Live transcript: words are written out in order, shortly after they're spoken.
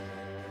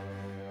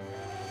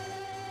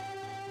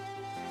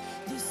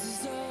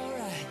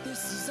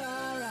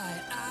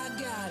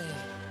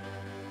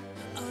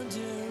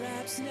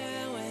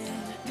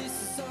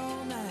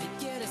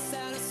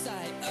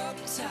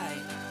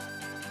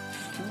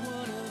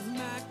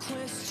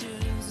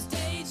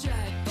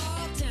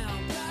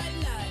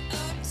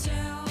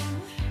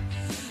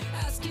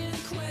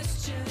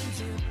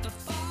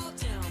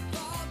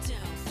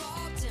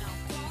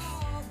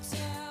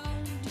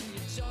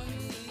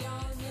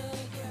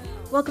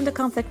Welcome to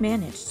Conflict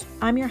Managed.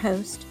 I'm your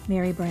host,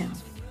 Mary Brown.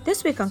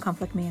 This week on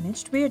Conflict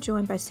Managed, we are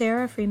joined by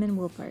Sarah Freeman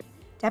Woolpert,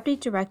 Deputy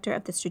Director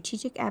of the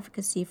Strategic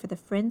Advocacy for the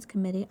Friends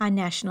Committee on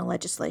National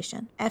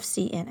Legislation,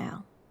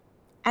 FCNL.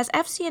 As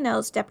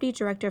FCNL's Deputy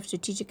Director of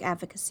Strategic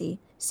Advocacy,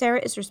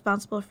 Sarah is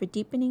responsible for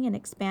deepening and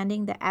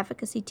expanding the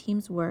advocacy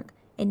team's work,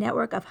 a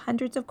network of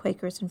hundreds of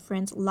Quakers and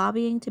Friends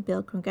lobbying to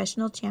build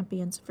congressional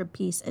champions for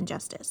peace and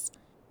justice.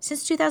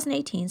 Since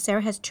 2018,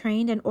 Sarah has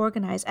trained and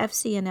organized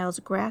FCNL's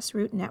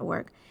grassroots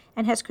network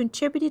and has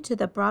contributed to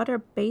the broader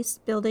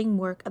base-building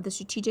work of the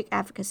Strategic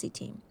Advocacy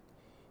team.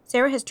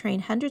 Sarah has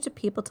trained hundreds of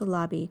people to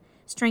lobby,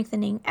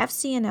 strengthening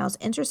FCNL's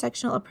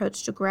intersectional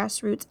approach to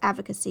grassroots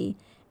advocacy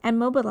and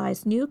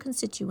mobilized new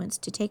constituents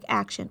to take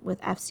action with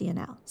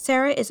FCNL.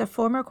 Sarah is a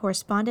former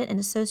correspondent and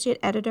associate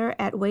editor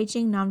at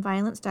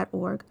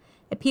WagingNonviolence.org,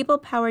 a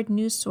people-powered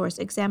news source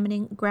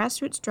examining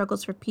grassroots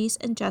struggles for peace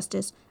and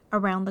justice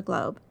around the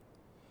globe.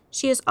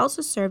 She has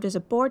also served as a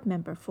board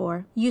member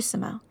for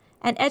USIMO,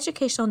 an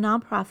educational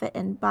nonprofit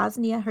in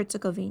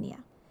Bosnia-Herzegovina.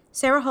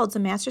 Sarah holds a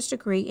master's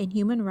degree in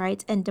human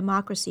rights and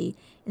democracy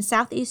in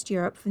Southeast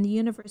Europe from the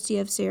University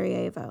of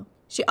Sarajevo.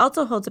 She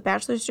also holds a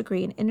bachelor's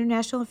degree in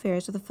international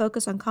affairs with a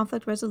focus on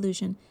conflict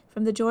resolution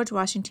from the George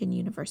Washington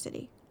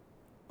University.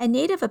 A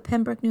native of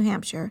Pembroke, New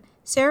Hampshire,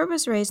 Sarah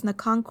was raised in the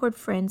Concord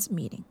Friends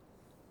meeting.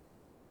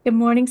 Good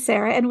morning,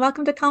 Sarah, and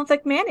welcome to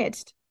Conflict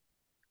Managed.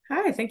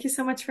 Hi, thank you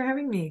so much for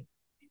having me.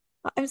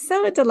 I'm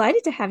so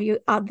delighted to have you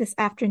on this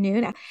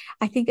afternoon.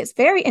 I think it's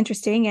very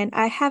interesting, and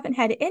I haven't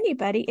had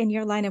anybody in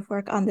your line of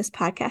work on this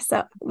podcast,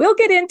 so we'll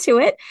get into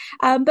it.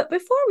 But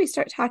before we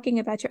start talking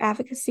about your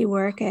advocacy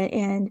work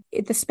and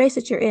the space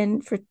that you're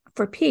in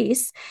for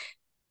peace,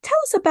 tell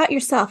us about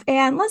yourself,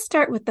 and let's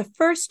start with the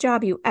first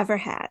job you ever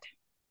had.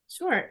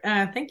 Sure.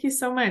 Thank you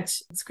so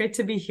much. It's great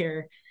to be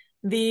here.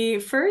 The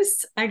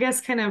first, I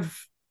guess, kind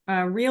of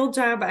real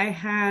job I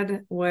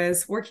had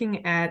was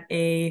working at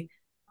a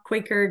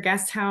Quaker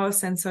Guest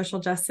House and Social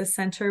Justice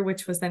Center,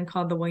 which was then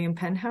called the William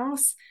Penn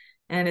House,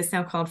 and it's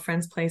now called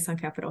Friends Place on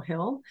Capitol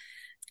Hill.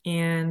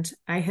 And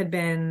I had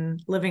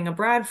been living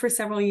abroad for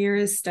several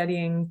years,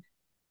 studying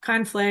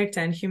conflict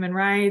and human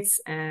rights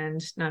and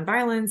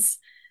nonviolence.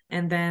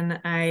 And then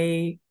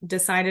I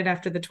decided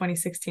after the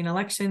 2016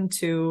 election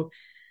to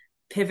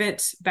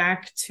pivot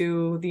back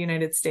to the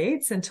United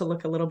States and to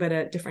look a little bit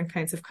at different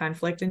kinds of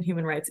conflict and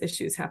human rights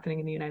issues happening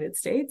in the United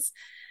States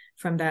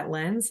from that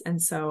lens. And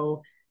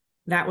so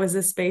that was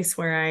a space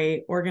where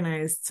I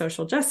organized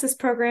social justice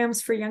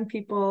programs for young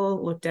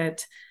people, looked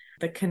at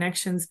the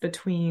connections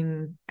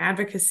between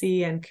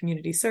advocacy and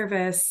community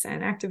service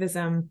and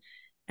activism,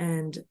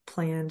 and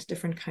planned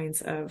different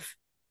kinds of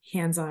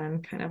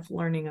hands-on kind of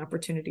learning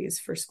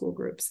opportunities for school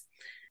groups.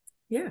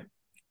 Yeah.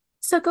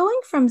 So going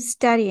from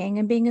studying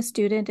and being a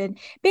student and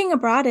being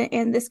abroad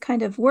and this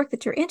kind of work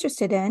that you're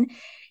interested in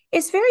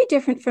is very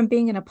different from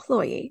being an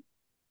employee.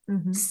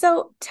 Mm-hmm.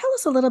 So tell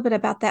us a little bit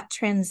about that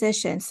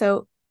transition.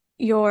 So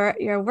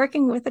you're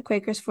working with the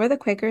Quakers for the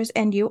Quakers,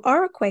 and you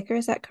are a Quaker,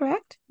 is that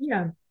correct?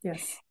 Yeah,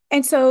 yes.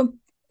 And so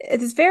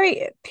it is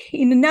very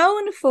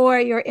known for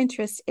your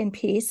interest in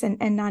peace and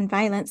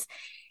nonviolence,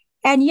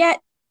 and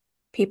yet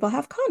people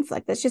have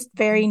conflict. That's just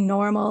very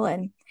normal,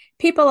 and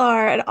people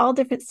are at all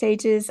different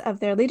stages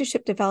of their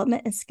leadership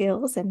development and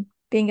skills and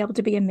being able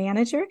to be a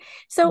manager.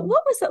 So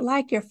what was it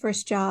like your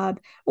first job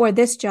or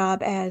this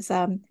job as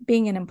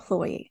being an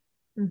employee?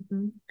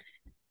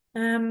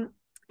 Mm-hmm.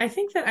 I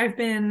think that I've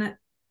been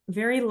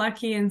very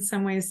lucky in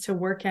some ways to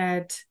work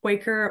at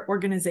Quaker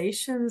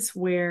organizations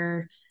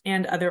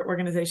and other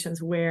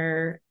organizations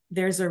where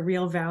there's a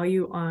real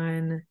value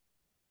on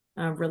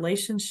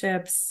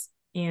relationships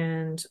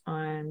and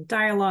on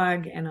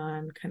dialogue and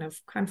on kind of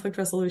conflict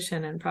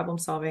resolution and problem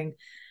solving.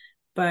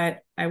 But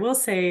I will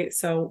say,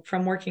 so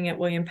from working at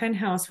William Penn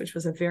House, which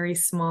was a very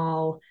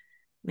small,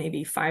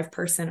 maybe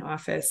 5-person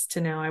office,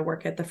 to now I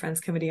work at the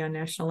Friends Committee on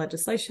National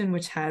Legislation,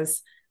 which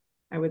has,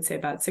 I would say,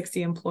 about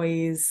 60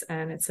 employees,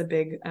 and it's a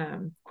big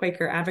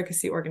Quaker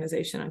advocacy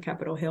organization on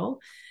Capitol Hill.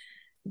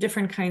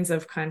 Different kinds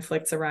of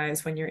conflicts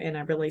arise when you're in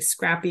a really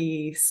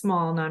scrappy,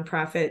 small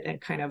nonprofit and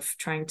kind of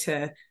trying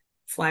to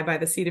fly by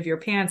the seat of your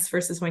pants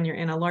versus when you're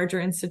in a larger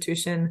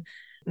institution.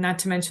 Not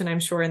to mention, I'm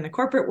sure, in the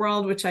corporate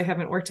world, which I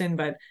haven't worked in,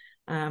 but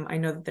I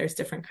know that there's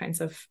different kinds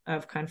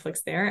of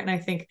conflicts there. And I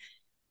think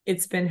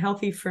it's been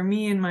healthy for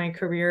me in my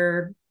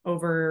career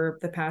over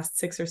the past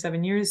 6 or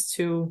 7 years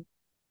to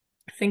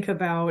think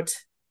about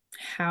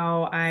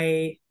how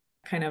I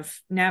kind of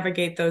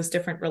navigate those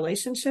different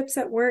relationships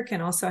at work,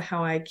 and also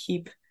how I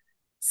keep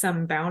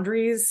some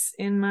boundaries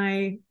in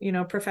my,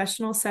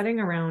 professional setting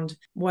around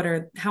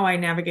how I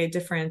navigate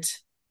different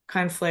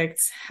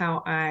conflicts,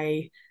 how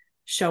I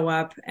show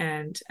up,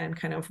 and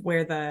kind of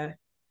where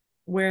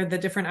the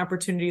different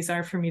opportunities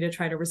are for me to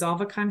try to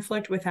resolve a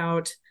conflict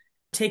without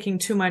taking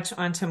too much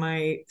onto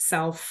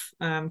myself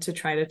to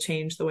try to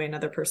change the way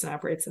another person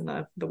operates in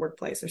the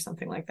workplace or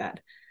something like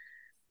that.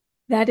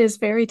 That is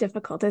very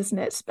difficult, isn't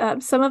it?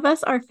 Some of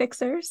us are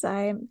fixers.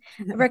 I'm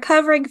a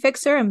recovering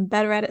fixer. I'm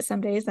better at it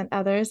some days than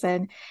others.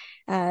 And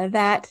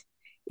that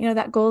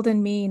that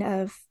golden mean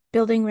of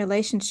building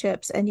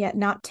relationships and yet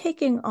not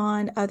taking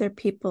on other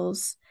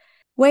people's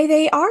way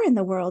they are in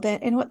the world,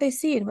 and what they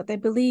see and what they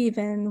believe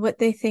and what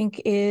they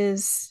think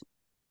is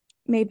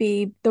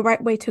maybe the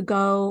right way to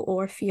go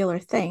or feel or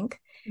think,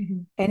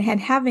 Mm-hmm.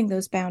 and having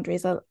those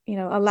boundaries,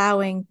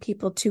 allowing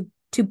people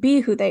to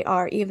be who they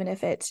are, even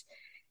if it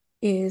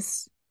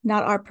is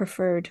not our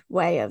preferred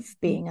way of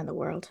being in the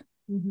world.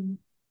 Mm-hmm.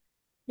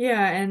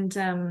 Yeah,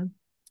 and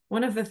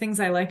one of the things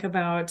I like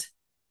about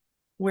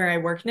where I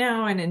work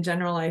now, and in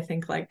general, I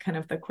think like kind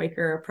of the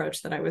Quaker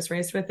approach that I was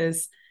raised with,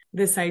 is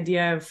this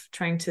idea of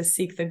trying to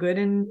seek the good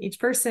in each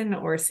person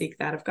or seek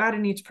that of God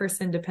in each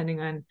person, depending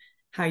on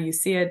how you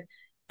see it.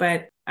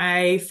 But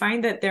I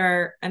find that there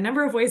are a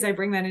number of ways I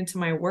bring that into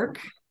my work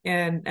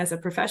and as a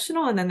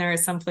professional. And then there are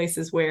some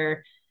places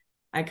where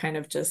I kind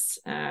of just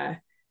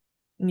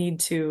need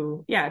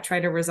to,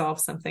 try to resolve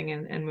something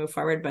and move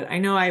forward. But I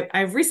know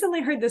I've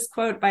recently heard this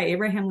quote by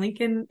Abraham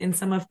Lincoln in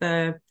some of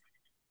the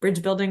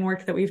bridge building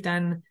work that we've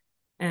done.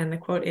 And the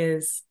quote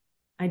is,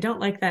 "I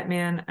don't like that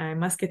man. I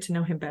must get to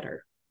know him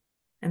better."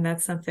 And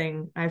that's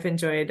something I've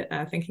enjoyed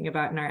thinking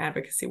about in our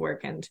advocacy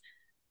work,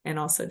 and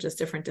also just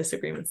different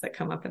disagreements that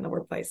come up in the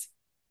workplace.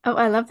 Oh,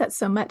 I love that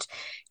so much,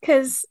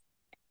 because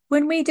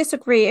when we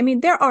disagree, I mean,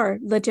 there are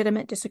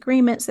legitimate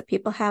disagreements that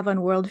people have on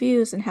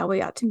worldviews and how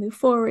we ought to move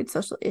forward,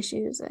 social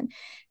issues, and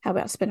how we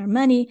ought to spend our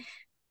money.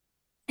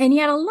 And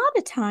yet, a lot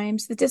of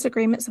times, the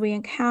disagreements we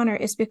encounter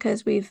is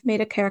because we've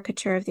made a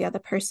caricature of the other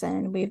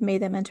person. We've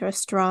made them into a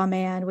straw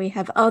man. We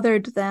have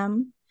othered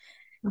them.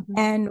 Mm-hmm.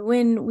 And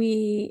when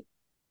we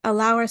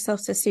allow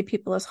ourselves to see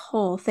people as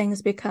whole,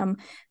 things become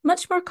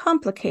much more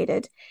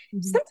complicated.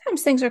 Mm-hmm.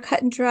 Sometimes things are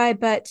cut and dry,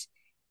 but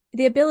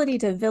the ability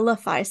to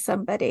vilify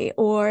somebody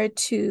or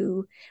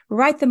to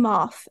write them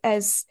off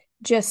as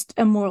just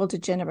a moral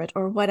degenerate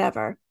or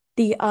whatever,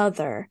 the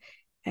other,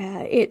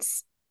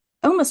 it's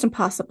almost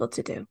impossible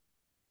to do.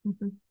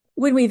 Mm-hmm.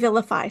 When we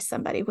vilify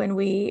somebody, when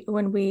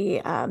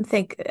we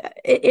think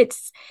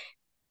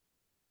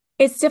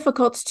it's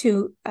difficult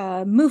to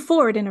move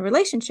forward in a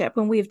relationship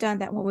when we've done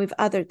that, when we've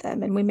othered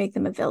them and we make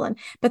them a villain.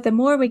 But the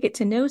more we get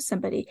to know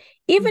somebody,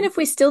 even if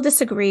we still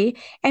disagree,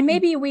 and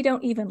maybe we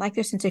don't even like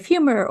their sense of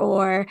humor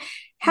or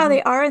how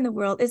they are in the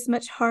world, it's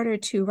much harder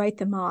to write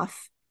them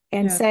off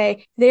and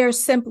say they're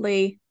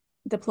simply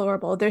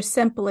deplorable. They're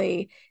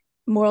simply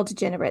moral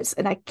degenerates,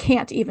 and I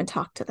can't even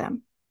talk to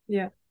them.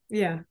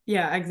 Yeah,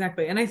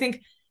 exactly. And I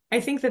think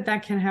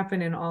that can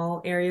happen in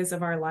all areas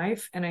of our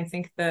life. And I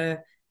think the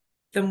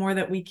more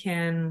that we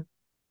can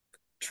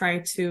try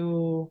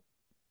to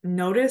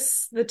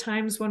notice the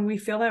times when we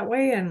feel that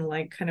way and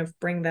like kind of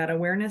bring that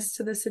awareness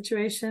to the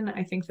situation,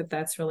 I think that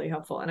that's really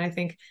helpful. And I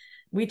think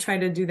we try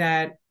to do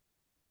that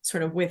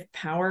sort of with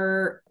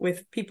power,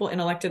 with people in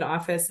elected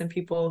office and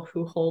people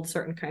who hold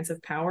certain kinds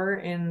of power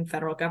in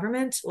federal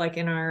government, like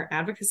in our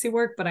advocacy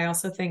work. But I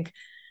also think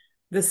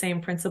the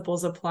same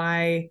principles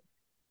apply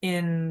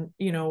in,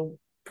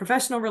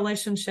 professional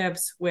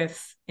relationships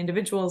with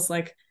individuals.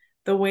 Like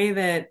the way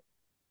that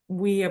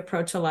we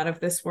approach a lot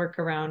of this work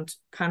around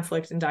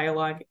conflict and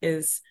dialogue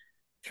is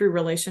through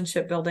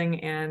relationship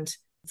building. And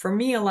for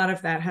me, a lot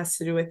of that has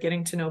to do with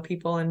getting to know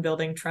people and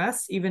building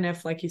trust, even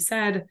if, like you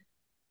said,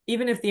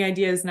 even if the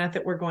idea is not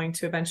that we're going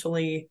to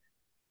eventually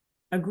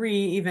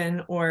agree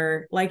even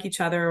or like each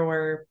other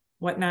or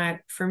whatnot.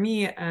 For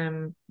me,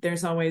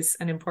 there's always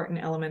an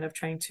important element of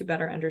trying to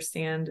better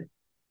understand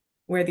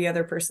where the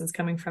other person's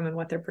coming from and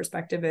what their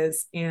perspective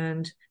is.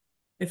 And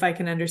if I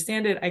can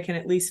understand it, I can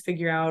at least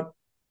figure out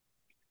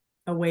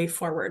a way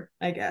forward,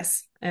 I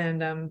guess.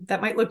 And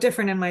that might look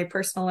different in my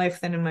personal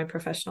life than in my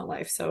professional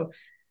life. So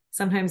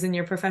sometimes in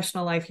your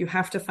professional life, you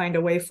have to find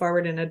a way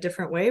forward in a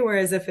different way.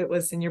 Whereas if it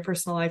was in your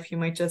personal life, you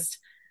might just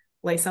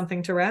lay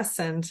something to rest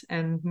and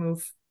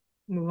move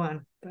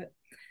on. But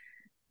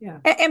yeah.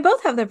 And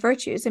both have their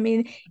virtues. I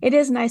mean, it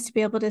is nice to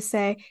be able to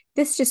say,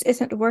 this just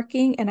isn't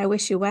working and I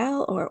wish you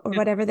well, or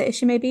whatever the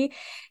issue may be.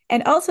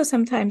 And also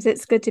sometimes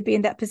it's good to be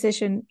in that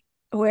position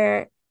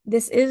where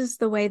this is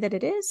the way that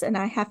it is, and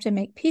I have to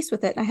make peace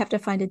with it. And I have to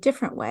find a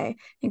different way.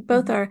 I think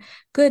both are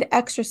good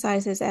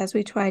exercises as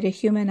we try to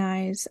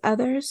humanize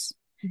others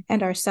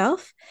and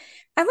ourselves.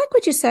 I like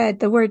what you said,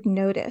 the word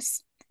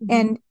notice.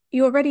 And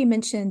you already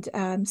mentioned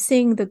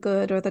seeing the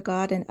good or the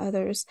God in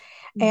others.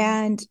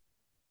 And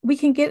we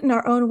can get in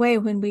our own way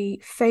when we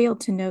fail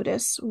to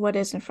notice what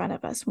is in front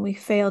of us, when we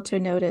fail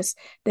to notice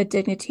the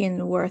dignity and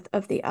the worth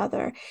of the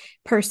other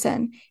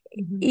person,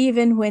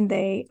 even when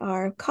they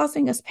are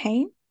causing us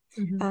pain.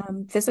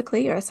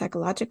 Physically or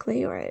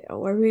psychologically,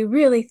 or we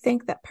really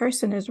think that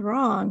person is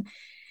wrong.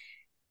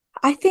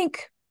 I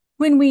think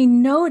when we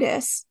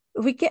notice,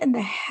 we get in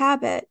the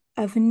habit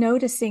of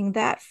noticing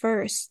that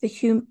first, the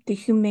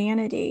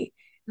humanity,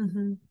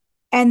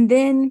 and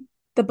then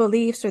the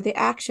beliefs or the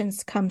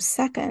actions come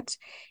second.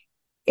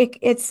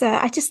 It's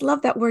I just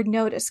love that word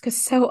notice, because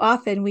so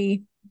often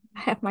we,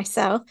 I have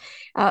myself,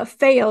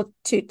 failed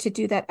to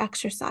do that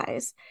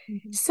exercise.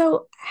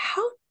 So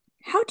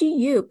How do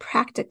you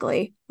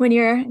practically, when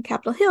you're in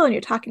Capitol Hill and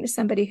you're talking to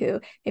somebody who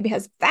maybe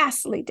has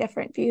vastly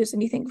different views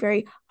and you think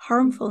very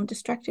harmful and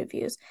destructive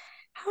views,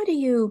 how do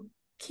you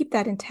keep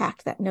that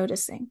intact, that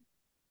noticing?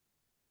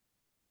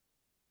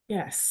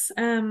 Yes.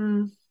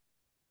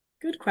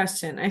 Good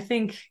question. I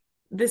think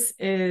this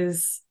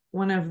is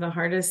one of the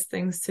hardest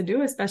things to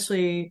do,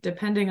 especially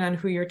depending on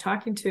who you're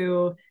talking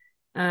to,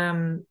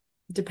 um,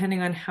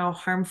 depending on how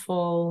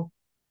harmful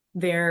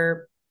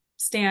their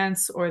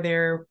stance or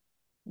their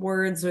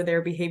words or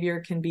their behavior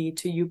can be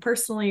to you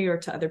personally or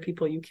to other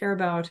people you care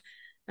about.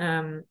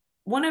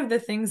 One of the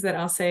things that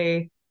I'll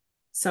say,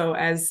 so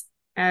as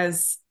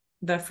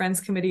the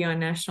Friends Committee on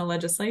National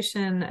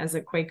Legislation, as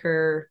a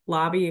Quaker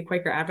lobby, a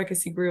Quaker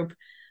advocacy group,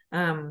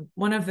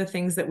 one of the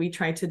things that we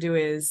try to do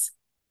is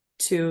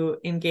to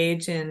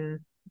engage in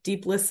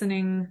deep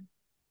listening,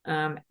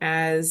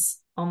 as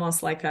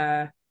almost like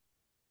a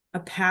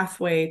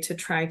pathway to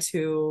try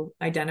to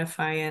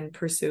identify and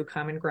pursue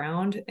common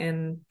ground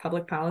in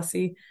public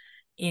policy.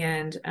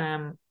 And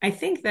I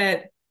think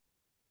that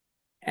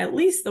at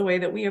least the way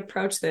that we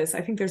approach this,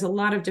 I think there's a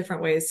lot of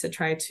different ways to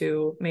try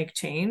to make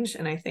change.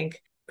 And I think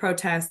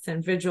protests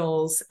and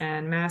vigils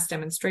and mass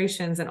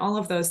demonstrations and all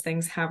of those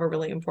things have a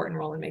really important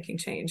role in making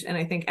change. And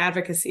I think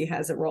advocacy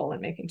has a role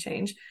in making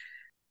change.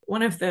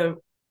 One of the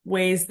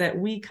ways that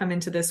we come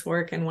into this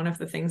work, and one of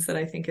the things that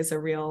I think is a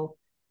real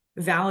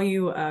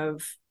value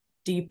of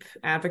deep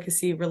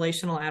advocacy,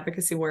 relational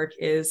advocacy work,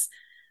 is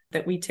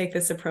that we take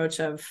this approach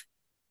of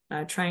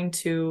trying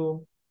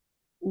to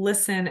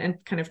listen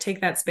and kind of take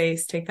that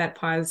space, take that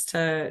pause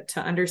to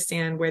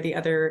understand where the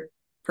other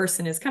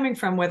person is coming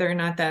from, whether or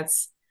not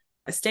that's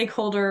a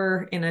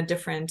stakeholder in a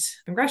different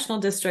congressional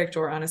district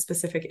or on a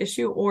specific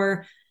issue,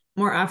 or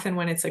more often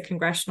when it's a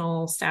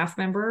congressional staff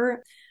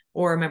member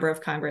or a member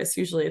of Congress,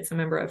 usually it's a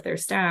member of their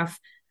staff,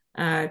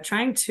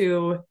 trying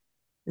to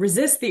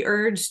resist the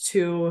urge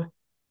to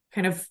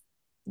kind of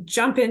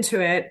jump into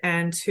it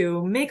and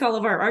to make all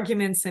of our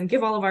arguments and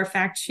give all of our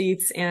fact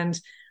sheets. And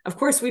of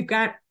course, we've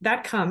got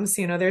that comes,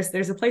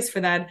 there's a place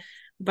for that,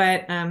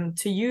 but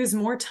to use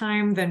more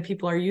time than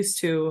people are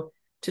used to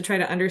try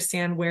to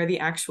understand where the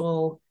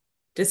actual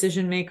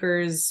decision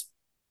makers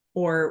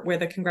or where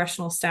the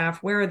congressional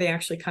staff, where are they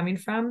actually coming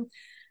from?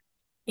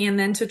 And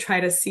then to try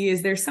to see,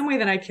 is there some way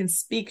that I can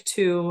speak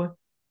to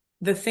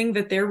the thing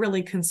that they're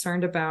really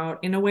concerned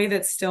about in a way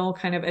that still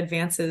kind of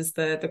advances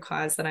the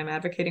cause that I'm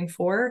advocating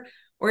for?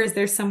 Or is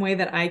there some way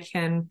that I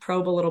can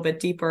probe a little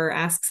bit deeper,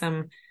 ask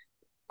some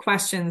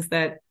questions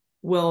that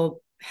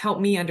will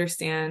help me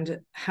understand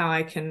how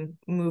I can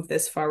move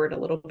this forward a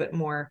little bit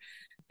more?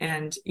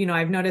 And,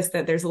 I've noticed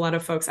that there's a lot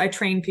of folks, I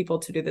train people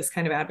to do this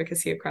kind of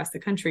advocacy across the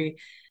country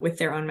with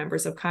their own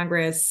members of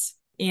Congress.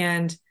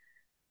 And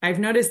I've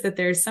noticed that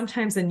there's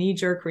sometimes a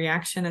knee-jerk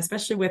reaction,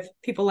 especially with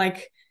people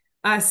like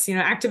us,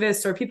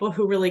 activists or people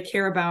who really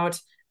care about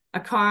a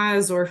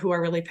cause or who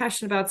are really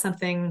passionate about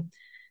something.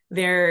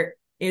 There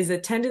is a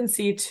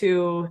tendency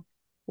to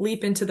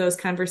leap into those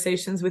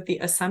conversations with the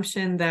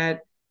assumption that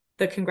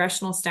the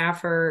congressional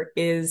staffer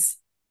is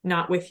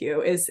not with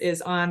you,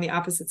 is on the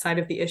opposite side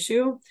of the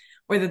issue,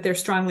 or that they're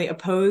strongly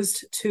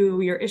opposed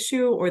to your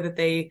issue, or that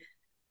they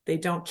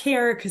don't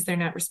care because they're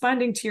not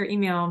responding to your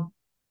email.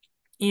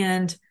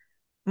 And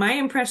my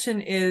impression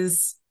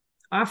is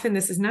often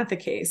this is not the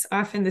case.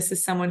 Often this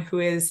is someone who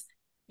is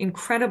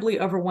incredibly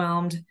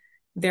overwhelmed.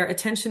 Their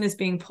attention is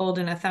being pulled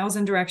in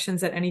 1,000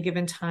 directions at any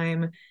given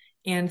time.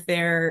 And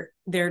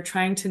they're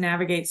trying to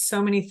navigate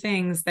so many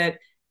things that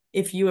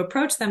if you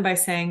approach them by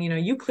saying,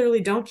 you clearly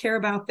don't care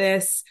about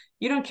this,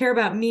 you don't care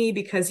about me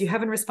because you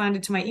haven't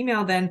responded to my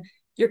email, then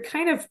you're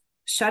kind of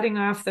shutting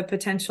off the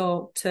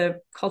potential to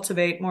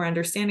cultivate more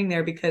understanding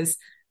there, because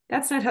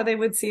that's not how they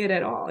would see it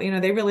at all.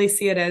 They really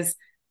see it as,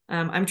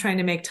 I'm trying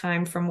to make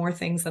time for more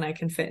things than I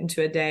can fit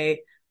into a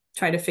day,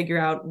 try to figure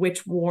out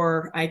which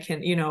war I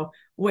can,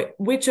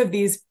 which of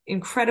these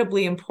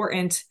incredibly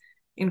important,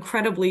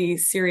 incredibly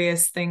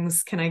serious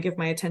things can I give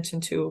my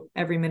attention to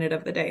every minute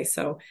of the day.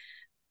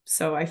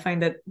 So I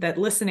find that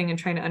listening and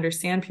trying to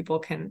understand people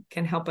can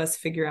help us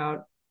figure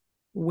out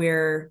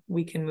where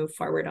we can move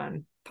forward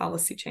on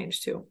policy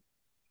change too.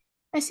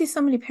 I see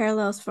so many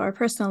parallels for our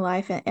personal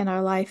life and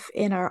our life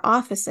in our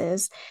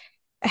offices.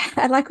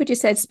 I like what you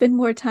said, spend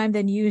more time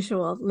than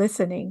usual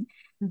listening.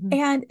 Mm-hmm.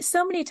 And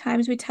so many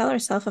times we tell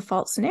ourselves a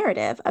false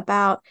narrative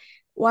about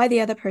why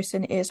the other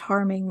person is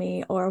harming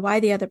me or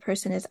why the other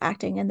person is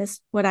acting in this,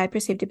 what I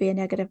perceive to be a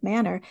negative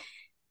manner.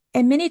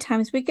 And many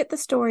times we get the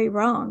story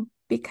wrong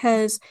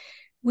because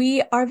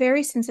we are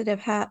very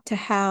sensitive to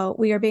how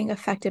we are being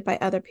affected by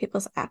other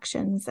people's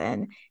actions,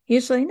 and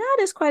usually not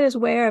as quite as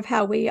aware of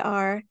how we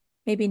are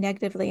maybe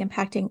negatively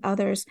impacting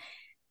others.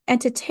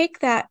 And to take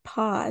that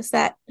pause,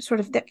 that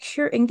sort of that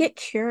cure, and get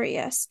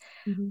curious,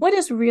 Mm-hmm. what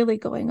is really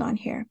going on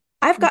here?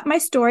 I've got my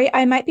story.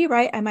 I might be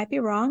right. I might be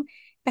wrong.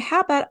 But how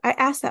about I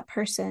ask that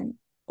person,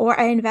 or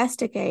I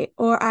investigate,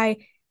 or I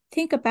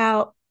think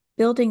about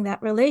building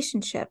that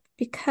relationship?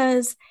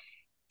 Because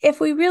if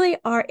we really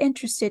are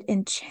interested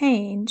in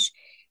change,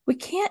 we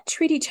can't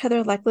treat each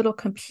other like little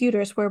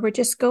computers where we're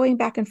just going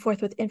back and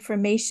forth with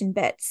information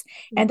bits.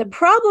 And the Mhm.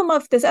 problem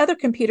of those other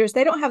computers,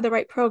 they don't have the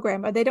right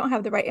program or they don't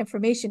have the right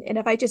information. And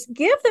if I just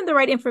give them the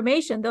right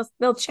information,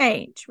 they'll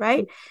change,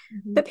 right?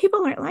 Mhm. But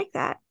people aren't like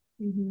that.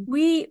 Mhm.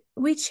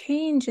 We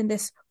change in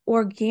this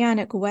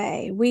organic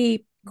way.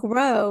 We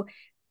grow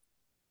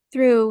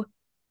through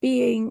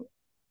being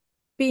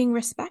being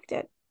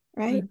respected,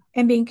 right? Mhm.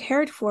 And being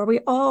cared for. We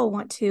all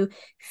want to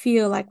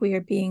feel like we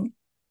are being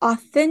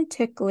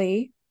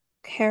authentically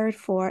cared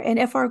for. And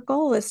if our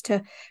goal is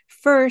to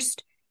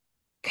first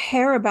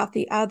care about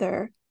the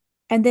other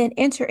and then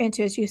enter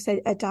into, as you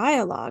said, a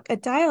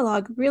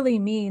dialogue really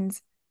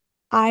means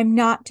I'm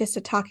not just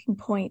a talking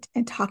point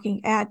and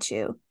talking at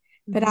you,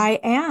 but Mhm. I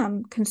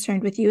am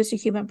concerned with you as a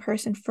human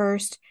person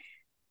first.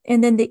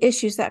 And then the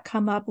issues that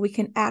come up, we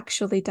can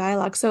actually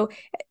dialogue. So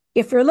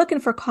if we're looking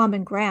for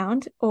common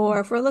ground or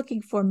if we're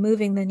looking for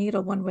moving the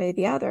needle one way or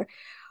the other,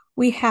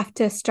 we have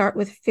to start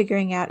with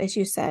figuring out, as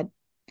you said,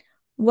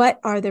 what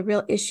are the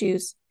real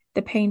issues,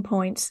 the pain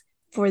points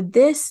for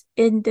this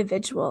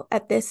individual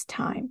at this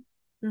time.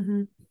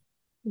 Mhm.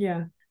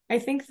 Yeah. I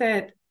think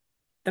that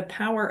the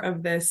power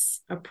of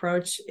this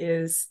approach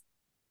is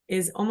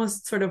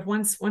almost sort of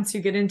once you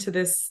get into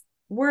this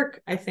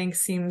work, I think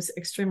seems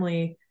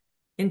extremely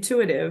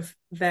intuitive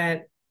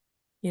that,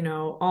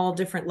 all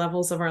different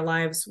levels of our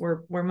lives,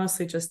 we're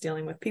mostly just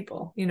dealing with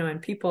people,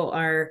 and people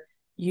are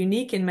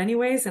unique in many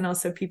ways, and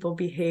also people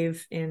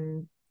behave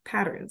in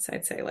patterns.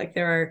 I'd say, like,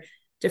 there are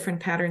different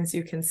patterns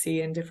you can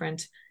see in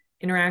different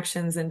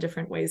interactions and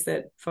different ways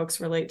that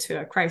folks relate to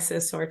a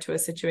crisis or to a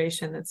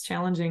situation that's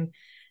challenging.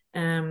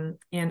 And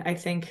I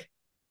think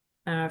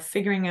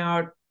figuring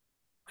out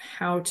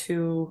how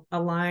to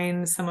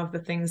align some of the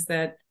things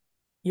that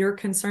you're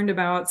concerned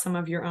about, some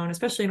of your own,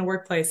 especially in a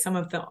workplace, some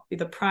of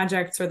the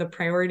projects or the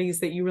priorities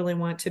that you really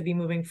want to be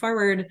moving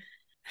forward,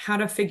 how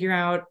to figure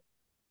out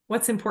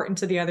what's important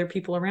to the other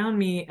people around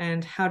me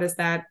and how does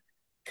that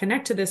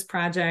connect to this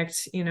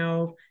project.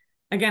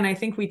 Again, I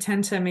think we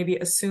tend to maybe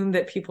assume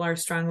that people are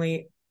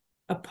strongly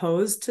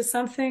opposed to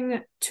something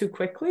too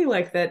quickly,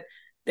 like that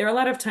there are a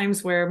lot of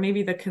times where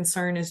maybe the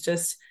concern is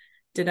just,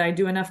 did I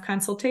do enough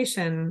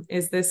consultation?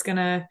 Is this going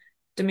to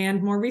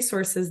demand more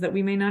resources that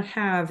we may not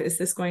have? Is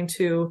this going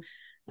to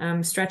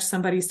stretch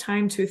somebody's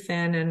time too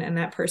thin, and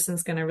that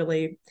person's going to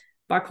really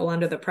buckle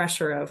under the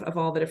pressure of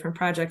all the different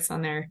projects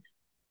on their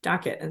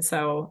docket? And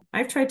so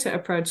I've tried to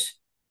approach,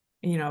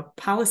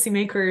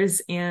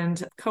 policymakers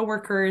and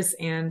coworkers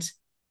and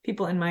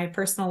people in my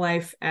personal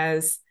life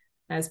as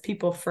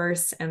people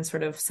first, and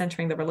sort of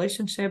centering the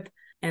relationship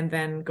and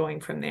then going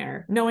from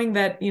there, knowing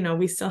that,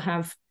 we still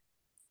have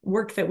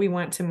work that we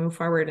want to move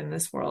forward in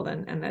this world,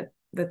 and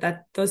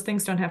that those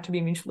things don't have to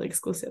be mutually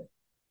exclusive.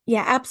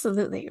 Yeah,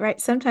 absolutely.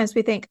 Right. Sometimes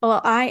we think, oh,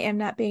 I am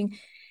not being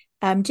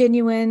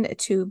genuine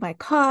to my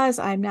cause.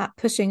 I'm not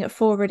pushing it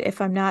forward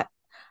if I'm not,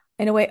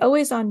 in a way,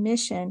 always on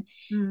mission.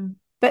 Mm.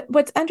 But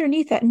what's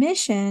underneath that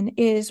mission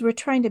is we're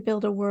trying to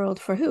build a world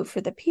for who? For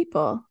the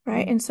people,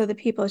 right? Mm. And so the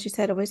people, as you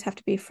said, always have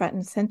to be front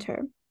and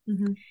center.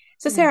 Mm-hmm.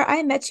 So, Yeah. Sarah,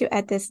 I met you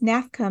at this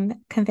NAFCOM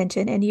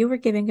convention and you were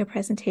giving a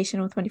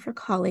presentation with one of your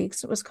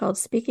colleagues. It was called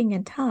Speaking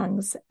in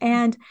Tongues.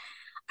 And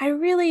it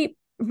really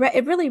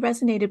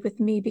resonated with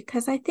me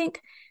because I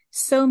think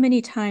so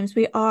many times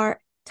we are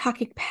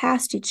talking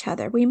past each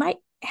other. We might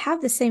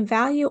have the same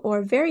value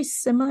or very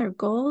similar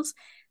goals,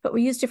 but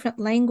we use different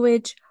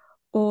language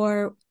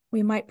or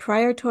we might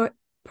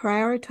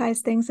prioritize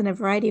things in a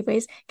variety of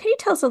ways. Can you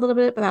tell us a little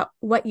bit about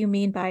what you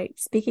mean by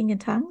speaking in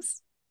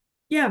tongues?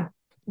 Yeah.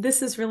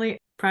 This is really a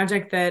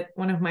project that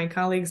one of my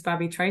colleagues,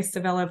 Bobby Trice,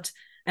 developed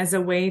as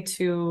a way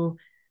to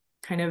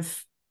kind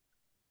of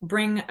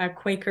bring a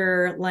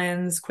Quaker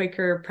lens,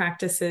 Quaker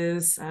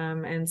practices,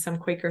 and some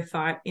Quaker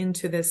thought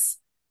into this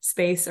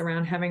space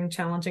around having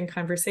challenging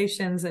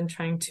conversations and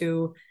trying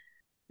to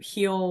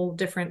heal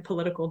different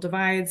political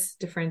divides,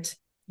 different,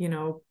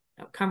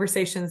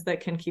 conversations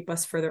that can keep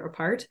us further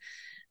apart.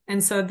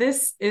 And so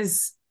this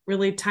is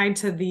really tied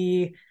to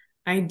the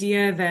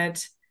idea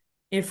that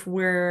if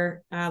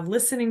we're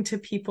listening to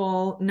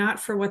people, not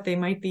for what they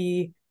might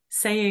be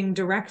saying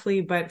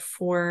directly, but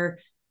for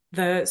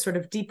the sort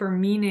of deeper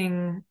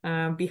meaning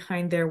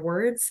behind their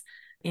words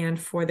and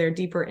for their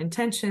deeper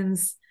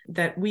intentions,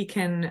 that we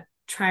can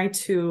try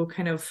to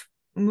kind of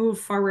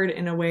move forward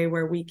in a way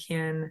where we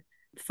can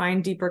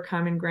find deeper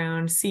common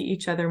ground, see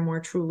each other more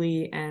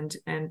truly, and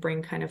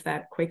bring kind of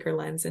that Quaker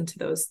lens into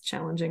those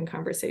challenging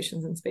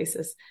conversations and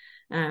spaces.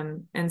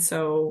 And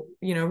so,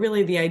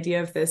 really the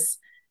idea of this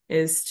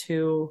is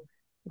to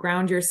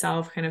ground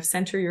yourself, kind of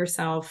center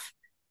yourself,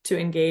 to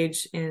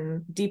engage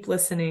in deep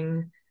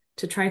listening,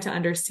 to try to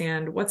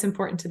understand what's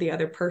important to the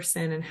other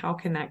person and how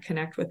can that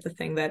connect with the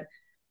thing that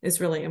is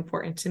really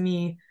important to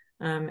me.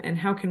 And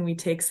how can we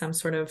take some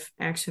sort of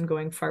action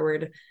going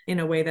forward in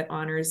a way that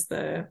honors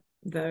the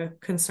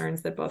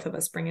concerns that both of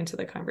us bring into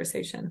the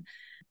conversation.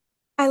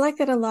 I like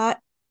that a lot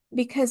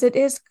because it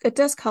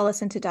does call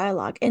us into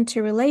dialogue,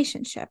 into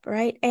relationship,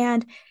 right?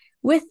 And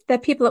with the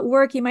people at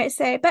work, you might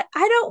say, but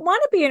I don't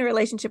want to be in a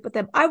relationship with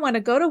them. I want to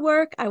go to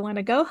work. I want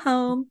to go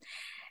home.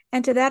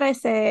 And to that, I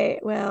say,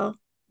 well,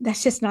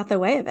 that's just not the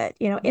way of it.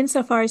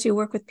 Insofar as you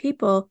work with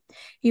people,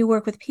 you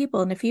work with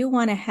people. And if you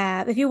want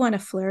to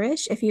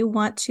flourish, if you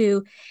want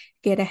to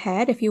get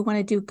ahead, if you want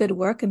to do good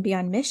work and be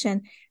on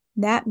mission,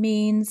 that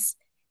means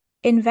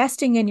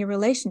investing in your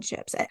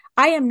relationships.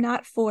 I am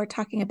not for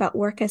talking about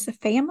work as a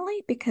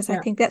family because I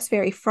think that's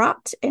very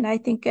fraught. And I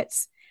think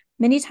it's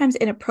many times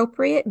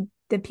inappropriate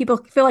that people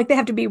feel like they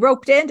have to be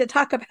roped in to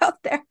talk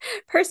about their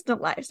personal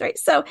lives, right?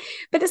 So,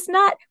 but it's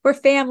not we're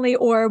family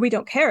or we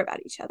don't care about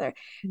each other.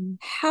 Mm-hmm.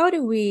 How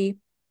do we,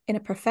 in a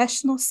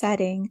professional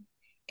setting,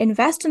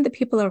 invest in the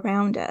people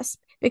around us?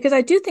 Because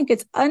I do think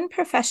it's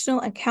unprofessional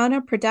and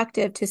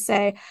counterproductive to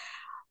say,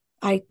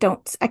 I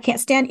can't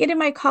stand any of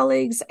my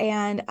colleagues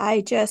and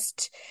I'm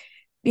just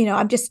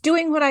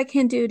doing what I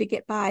can do to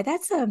get by.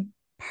 That's a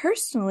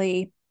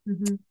personally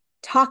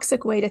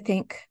toxic way to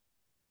think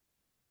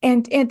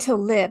and to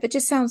live. It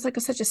just sounds like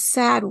such a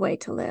sad way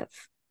to live.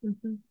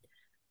 Mm-hmm.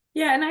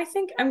 Yeah. And I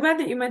think I'm glad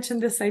that you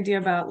mentioned this idea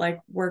about like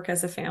work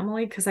as a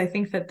family, because I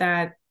think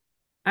that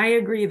I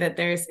agree that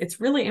it's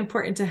really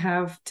important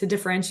to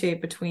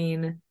differentiate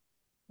between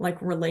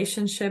like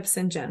relationships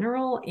in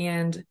general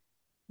and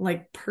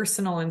like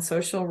personal and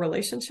social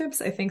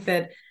relationships. I think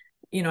that,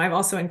 I've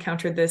also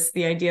encountered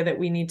the idea that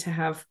we need to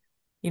have,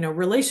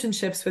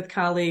 relationships with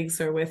colleagues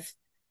or with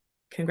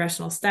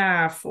congressional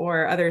staff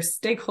or other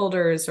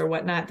stakeholders or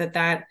whatnot,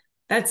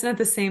 that's not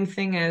the same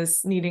thing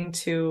as needing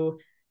to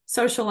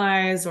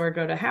socialize or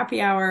go to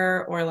happy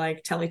hour or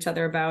like tell each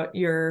other about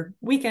your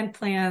weekend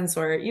plans,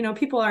 or,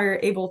 people are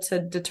able to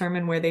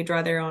determine where they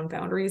draw their own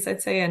boundaries,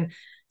 I'd say. And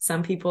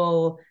some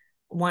people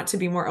want to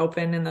be more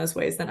open in those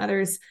ways than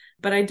others.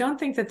 But I don't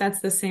think that that's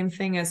the same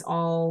thing as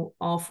all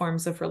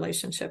forms of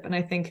relationship. And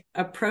I think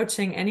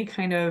approaching any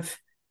kind of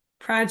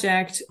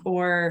project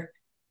or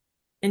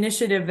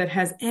initiative that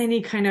has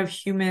any kind of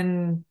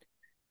human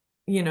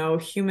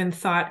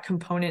thought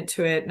component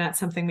to it, not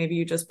something maybe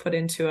you just put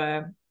into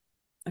a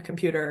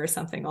computer or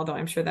something, although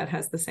I'm sure that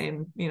has the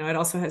same, it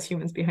also has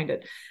humans behind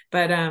it.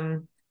 But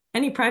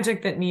any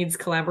project that needs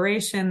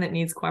collaboration, that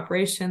needs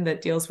cooperation,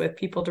 that deals with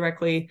people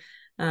directly,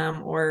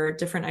 or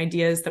different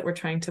ideas that we're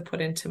trying to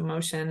put into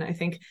motion, I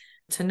think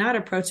to not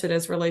approach it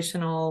as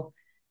relational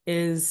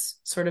is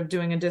sort of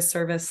doing a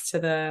disservice to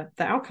the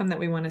outcome that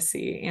we want to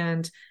see.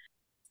 And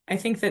I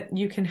think that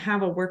you can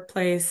have a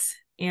workplace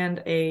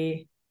and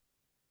a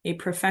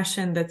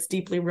profession that's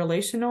deeply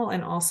relational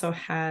and also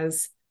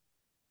has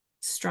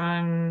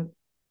strong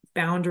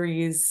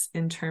boundaries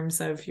in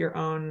terms of your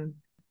own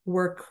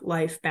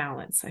work-life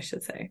balance, I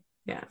should say.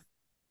 Yeah.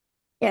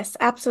 Yes,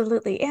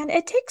 absolutely. And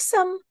it takes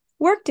some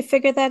work to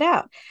figure that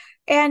out.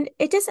 And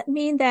it doesn't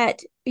mean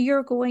that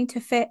you're going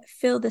to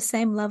feel the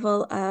same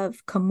level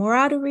of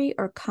camaraderie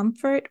or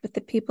comfort with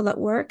the people at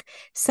work.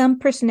 Some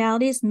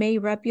personalities may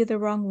rub you the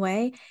wrong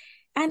way.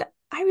 And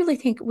I really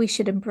think we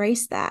should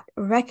embrace that,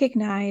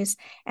 recognize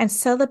and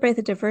celebrate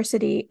the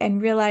diversity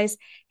and realize,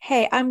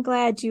 hey, I'm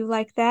glad you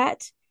like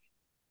that.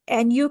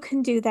 And you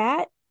can do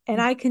that. And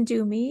I can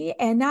do me,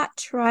 and not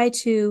try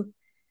to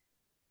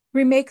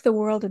remake the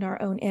world in our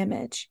own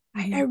image.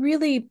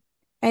 Mm-hmm.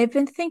 I've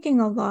been thinking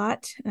a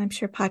lot, and I'm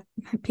sure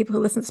people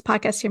who listen to this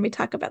podcast hear me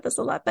talk about this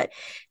a lot, but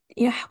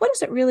what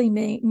does it really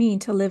mean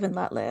to live and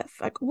let live?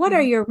 Like, what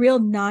are your real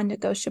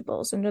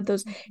non-negotiables and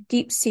those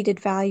deep-seated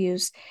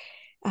values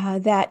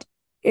that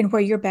in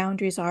where your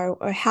boundaries are,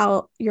 or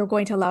how you're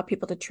going to allow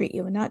people to treat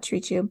you and not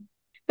treat you?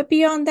 But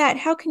beyond that,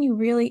 how can you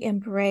really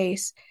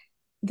embrace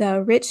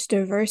the rich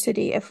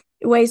diversity of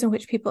ways in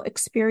which people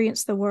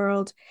experience the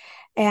world,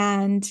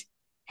 and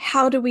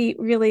how do we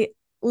really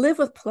live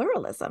with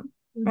pluralism?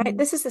 Right?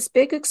 This is this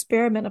big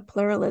experiment of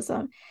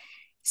pluralism.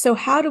 So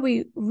how do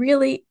we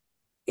really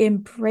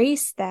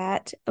embrace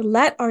that?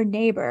 Allow our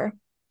neighbor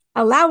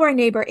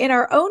in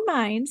our own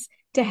minds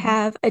to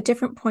have a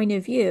different point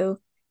of view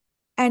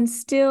and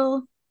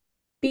still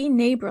be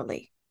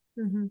neighborly.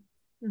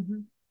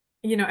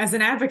 As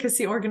an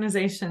advocacy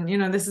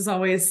organization, this is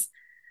always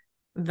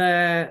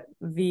the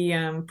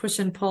push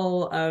and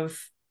pull of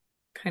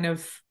kind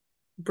of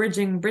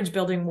bridge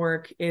building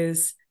work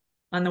is,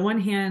 on the one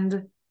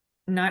hand,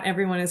 not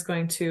everyone is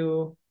going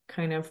to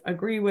kind of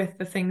agree with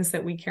the things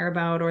that we care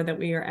about or that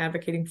we are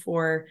advocating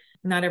for.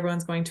 Not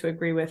everyone's going to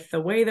agree with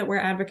the way that we're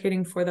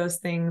advocating for those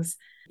things.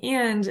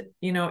 And,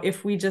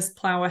 if we just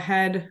plow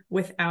ahead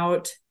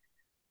without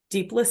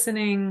deep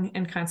listening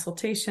and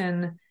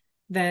consultation,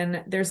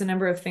 then there's a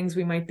number of things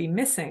we might be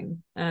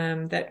missing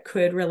that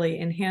could really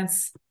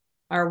enhance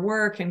our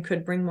work and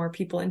could bring more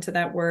people into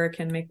that work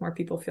and make more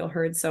people feel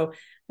heard. So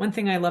one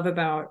thing I love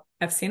about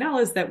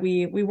FCNL is that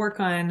we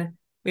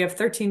have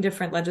 13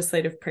 different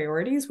legislative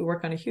priorities. We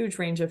work on a huge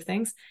range of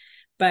things,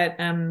 but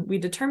we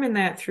determine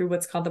that through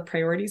what's called the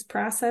priorities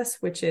process,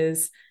 which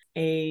is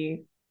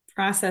a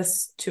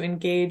process to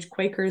engage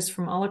Quakers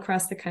from all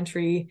across the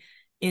country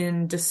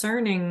in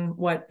discerning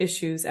what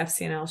issues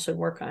FCNL should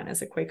work on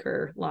as a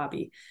Quaker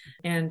lobby.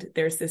 And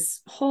there's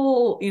this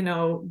whole,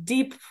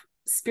 deep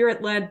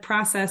spirit-led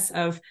process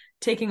of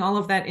taking all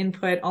of that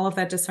input, all of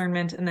that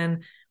discernment, and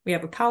then we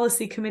have a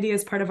policy committee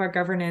as part of our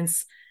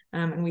governance,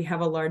 and we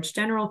have a large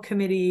general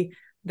committee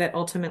that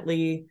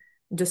ultimately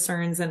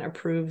discerns and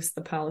approves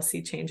the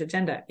policy change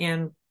agenda.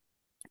 And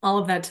all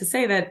of that to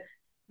say that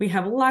we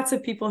have lots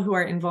of people who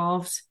are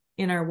involved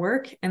in our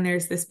work, and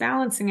there's this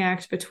balancing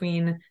act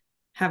between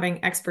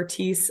having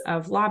expertise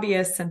of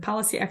lobbyists and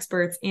policy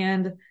experts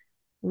and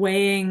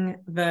weighing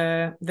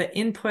the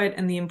input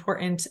and the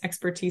important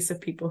expertise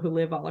of people who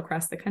live all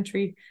across the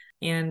country.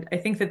 And I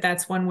think that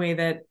that's one way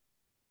that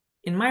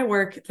in my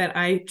work that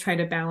I try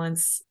to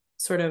balance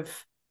sort of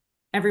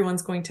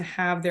everyone's going to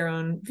have their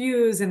own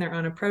views and their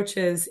own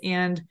approaches,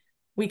 and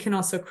we can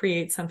also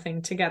create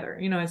something together.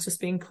 It's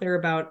just being clear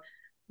about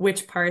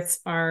which parts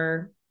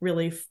are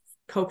really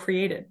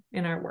co-created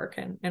in our work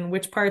and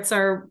which parts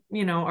are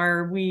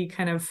we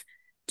kind of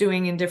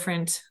doing in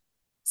different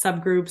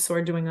subgroups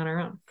or doing on our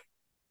own.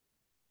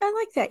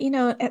 I like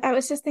that. I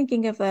was just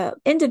thinking of the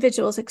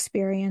individual's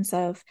experience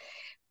of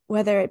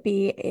whether it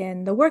be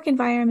in the work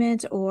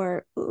environment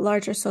or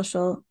larger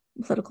social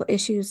political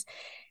issues,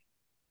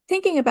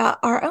 thinking about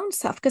our own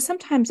stuff, because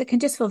sometimes it can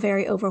just feel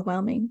very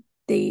overwhelming,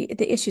 the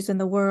issues in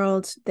the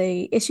world,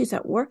 the issues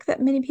at work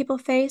that many people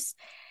face.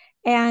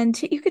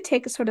 And you could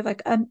take a sort of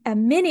like a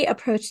mini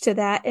approach to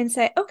that and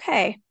say,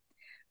 okay,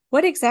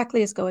 what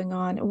exactly is going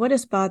on? What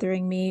is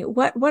bothering me?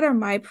 What are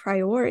my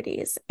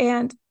priorities?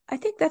 And I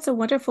think that's a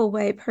wonderful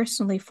way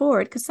personally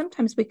forward, because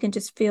sometimes we can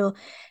just feel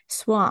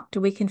swamped.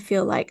 We can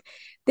feel like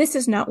this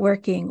is not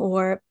working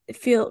or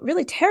feel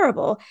really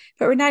terrible,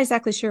 but we're not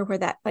exactly sure where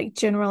that like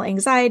general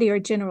anxiety or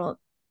general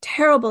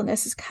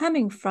terribleness is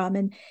coming from.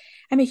 And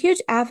I'm a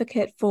huge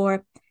advocate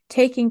for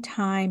taking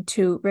time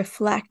to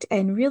reflect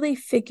and really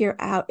figure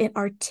out and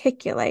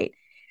articulate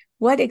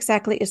what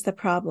exactly is the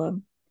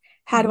problem.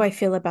 How do I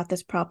feel about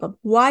this problem?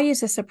 Why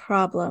is this a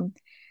problem?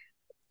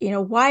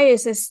 Why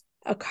is this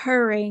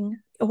occurring?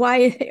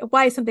 Why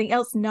is something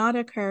else not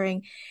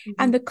occurring? Mm-hmm.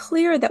 And the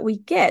clearer that we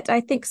get,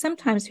 I think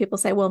sometimes people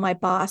say, well, my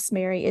boss,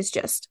 Mary, is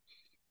just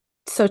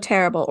so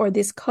terrible, or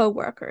these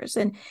coworkers.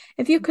 And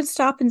if you could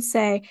stop and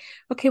say,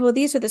 okay, well,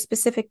 these are the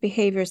specific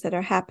behaviors that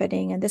are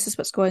happening, and this is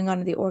what's going on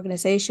in the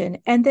organization.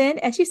 And then,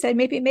 as you said,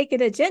 maybe make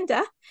an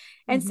agenda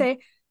and say,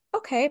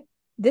 okay,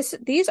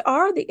 these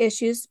are the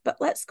issues, but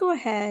let's go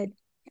ahead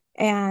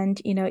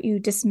and, you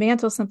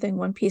dismantle something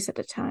one piece at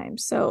a time.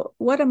 So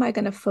what am I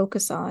going to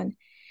focus on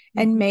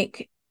and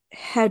make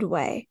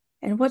headway?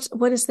 And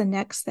what is the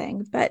next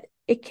thing? But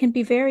it can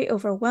be very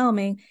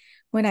overwhelming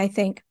when I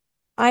think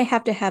I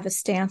have to have a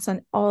stance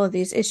on all of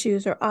these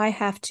issues, or I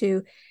have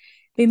to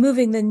be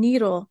moving the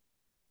needle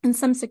in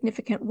some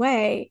significant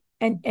way.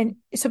 And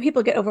so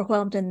people get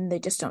overwhelmed and they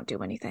just don't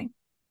do anything.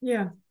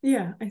 Yeah.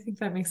 I think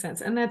that makes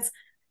sense. And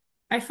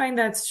I find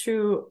that's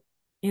true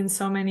on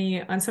so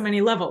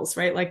many levels,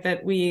 right? Like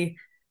that we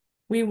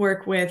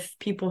work with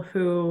people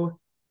who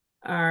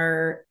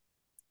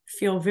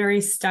feel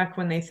very stuck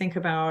when they think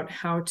about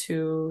how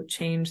to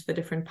change the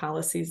different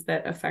policies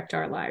that affect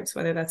our lives,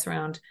 whether that's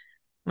around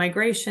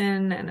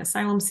migration and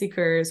asylum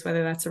seekers,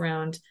 whether that's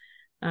around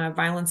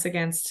violence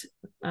against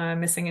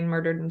missing and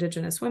murdered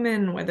Indigenous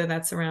women, whether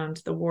that's around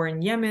the war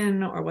in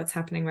Yemen or what's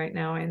happening right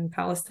now in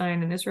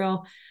Palestine and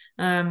Israel.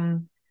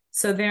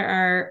 So there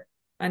are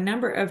a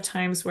number of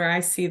times where I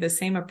see the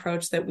same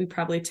approach that we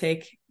probably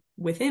take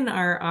within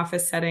our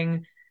office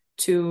setting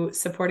to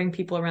supporting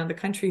people around the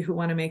country who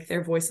want to make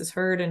their voices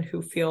heard and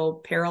who feel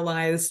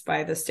paralyzed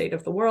by the state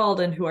of the world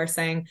and who are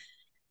saying,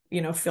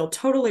 feel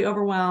totally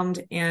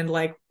overwhelmed and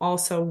like,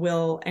 also,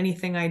 will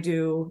anything I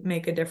do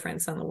make a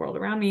difference on the world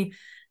around me?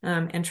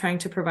 And trying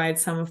to provide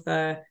some of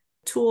the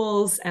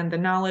tools and the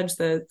knowledge,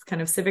 the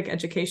kind of civic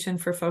education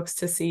for folks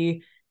to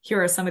see,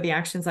 here are some of the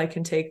actions I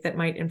can take that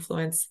might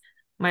influence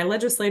my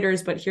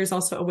legislators, but here's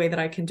also a way that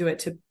I can do it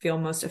to feel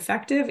most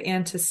effective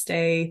and to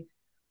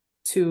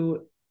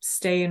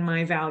stay in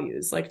my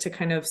values, like to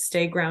kind of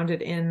stay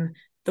grounded in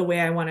the way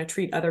I want to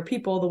treat other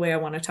people, the way I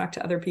want to talk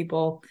to other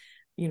people,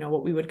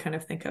 what we would kind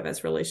of think of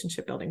as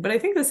relationship building. But I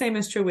think the same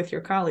is true with your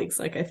colleagues.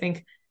 Like, I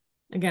think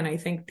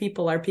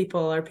people are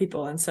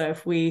people. And so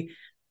if we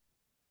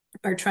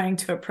are trying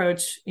to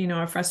approach,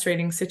 a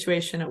frustrating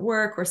situation at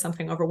work or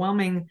something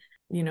overwhelming,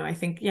 I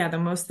think,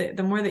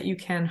 the more that you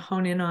can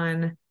hone in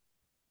on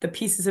the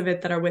pieces of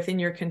it that are within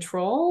your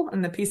control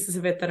and the pieces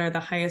of it that are the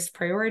highest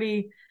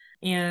priority,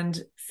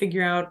 and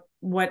figure out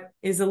what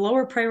is a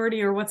lower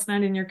priority or what's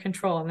not in your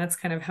control. And that's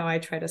kind of how I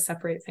try to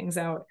separate things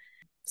out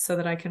so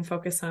that I can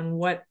focus on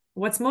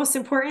what's most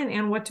important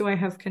and what do I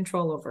have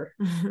control over.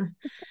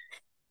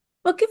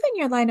 Well, given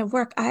your line of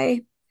work,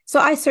 I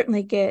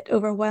certainly get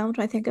overwhelmed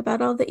when I think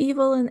about all the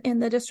evil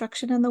and the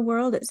destruction in the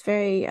world. It's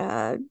very,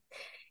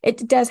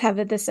 it does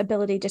have this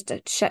ability just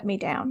to shut me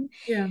down.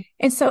 Yeah.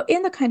 And so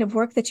in the kind of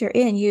work that you're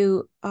in,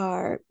 you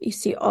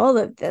see all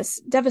of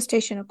this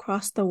devastation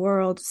across the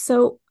world.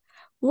 So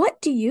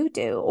what do you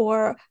do,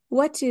 or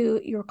what do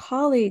your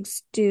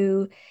colleagues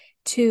do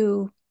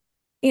to,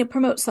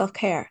 promote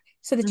self-care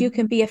so that you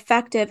can be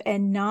effective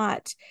and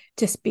not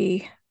just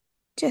be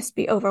just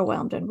be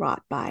overwhelmed and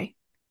wrought by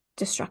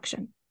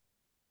destruction?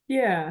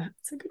 Yeah,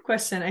 it's a good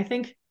question. I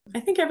think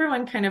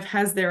everyone kind of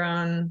has their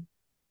own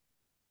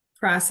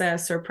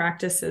process or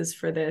practices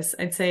for this.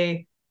 I'd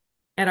say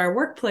at our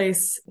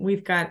workplace,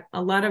 we've got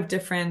a lot of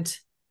different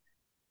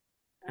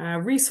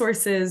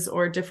resources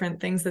or different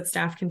things that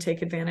staff can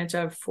take advantage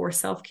of for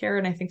self-care.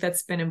 And I think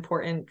that's been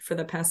important for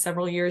the past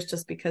several years,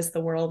 just because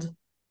the world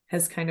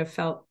has kind of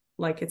felt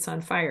like it's on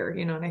fire,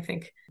 and I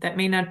think that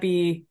may not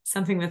be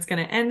something that's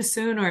going to end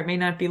soon, or it may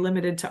not be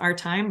limited to our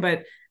time,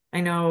 but I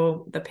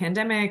know the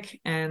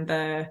pandemic and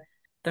the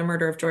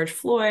murder of George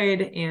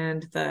Floyd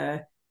and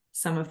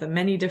some of the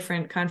many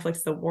different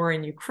conflicts, the war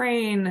in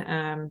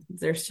Ukraine,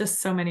 there's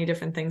just so many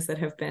different things that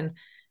have been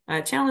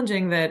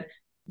challenging, that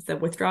the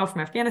withdrawal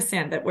from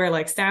Afghanistan, that where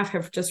like staff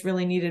have just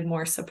really needed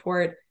more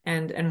support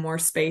and more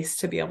space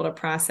to be able to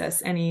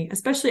process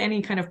especially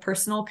any kind of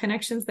personal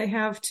connections they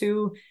have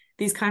to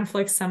these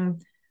conflicts. Some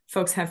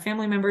folks have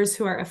family members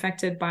who are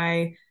affected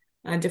by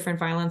different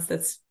violence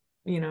that's,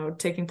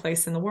 taking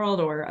place in the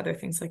world, or other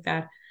things like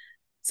that.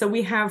 So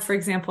we have, for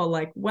example,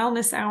 like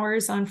wellness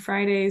hours on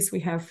Fridays. We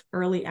have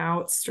early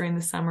outs during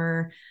the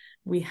summer.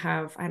 We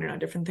have, I don't know,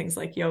 different things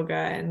like yoga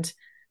and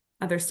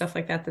other stuff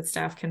like that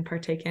staff can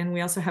partake in.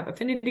 We also have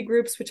affinity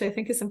groups, which I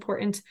think is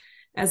important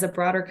as a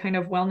broader kind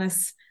of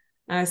wellness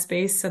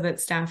space, so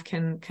that staff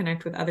can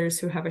connect with others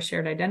who have a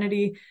shared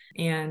identity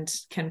and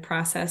can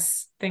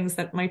process things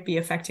that might be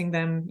affecting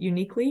them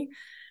uniquely.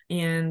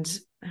 And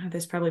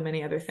there's probably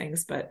many other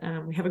things, but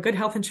we have a good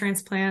health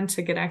insurance plan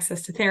to get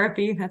access to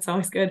therapy. That's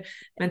always good.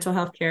 Mental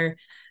health care.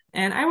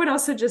 And I would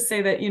also just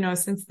say that,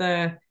 since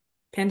the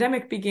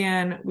pandemic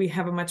began, we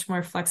have a much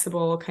more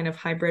flexible kind of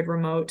hybrid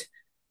remote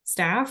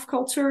staff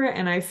culture.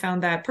 And I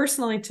found that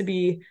personally to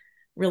be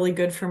really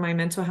good for my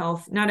mental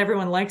health. Not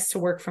everyone likes to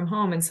work from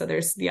home, and so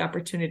there's the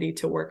opportunity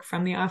to work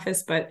from the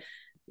office, but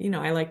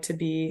I like to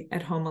be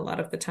at home a lot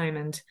of the time,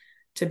 and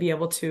to be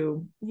able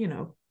to,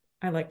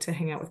 I like to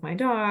hang out with my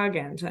dog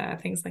and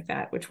things like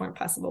that, which weren't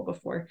possible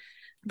before.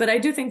 But I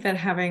do think that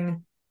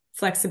having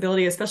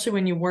flexibility, especially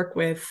when you work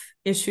with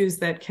issues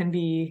that can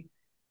be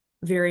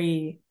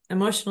very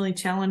emotionally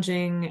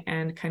challenging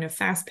and kind of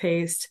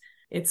fast-paced,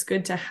 it's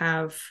good to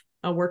have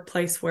a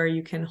workplace where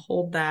you can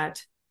hold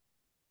that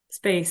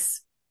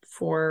space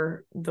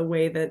for the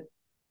way that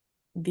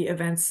the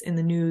events in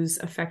the news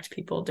affect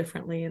people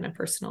differently in a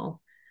personal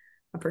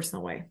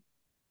way.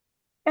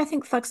 I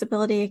think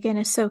flexibility, again,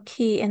 is so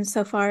key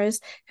insofar as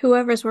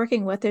whoever's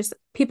working with, there's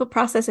people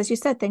process, as you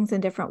said, things in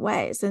different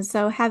ways. And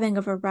so having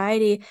a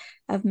variety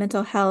of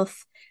mental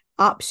health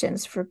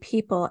options for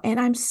people. And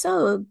I'm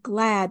so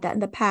glad that in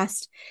the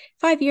past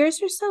 5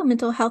 years or so,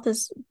 mental health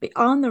is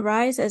on the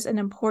rise as an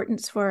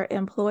importance for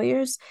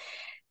employers.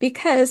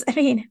 Because,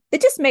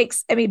 it just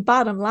makes,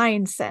 bottom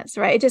line sense,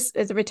 right? It just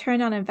is a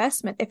return on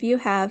investment. If you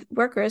have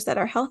workers that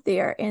are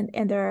healthier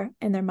in their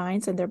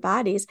minds and their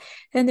bodies,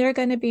 then they're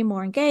going to be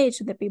more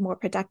engaged and they'll be more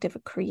productive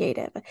and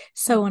creative,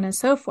 so on and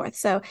so forth.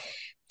 So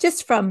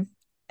just from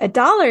a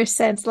dollar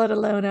sense, let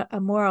alone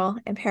a moral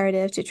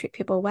imperative to treat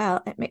people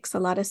well, it makes a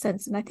lot of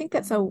sense. And I think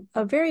that's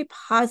a very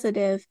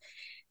positive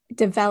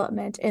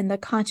development in the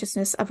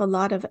consciousness of a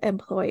lot of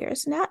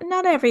employers.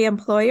 Not every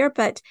employer,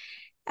 but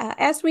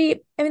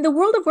the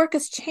world of work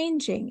is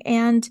changing,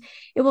 and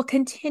it will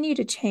continue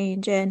to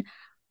change. And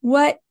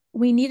what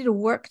we needed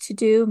work to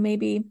do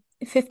maybe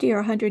 50 or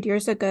 100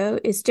 years ago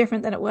is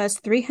different than it was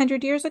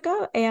 300 years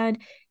ago. And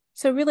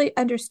so really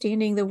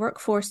understanding the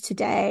workforce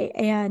today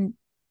and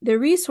the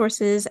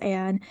resources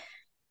and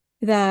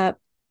the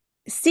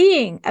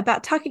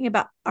talking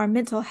about our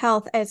mental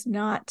health as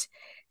not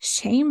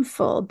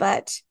shameful,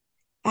 but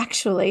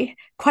actually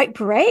quite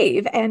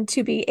brave, and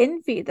to be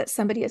envied that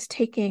somebody is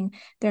taking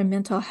their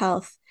mental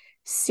health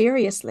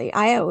seriously.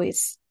 I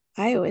always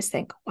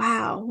think,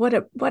 wow, what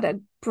a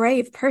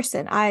brave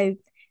person. I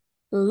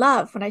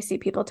love when I see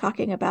people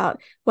talking about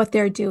what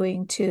they're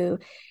doing to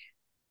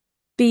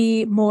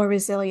be more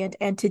resilient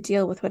and to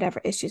deal with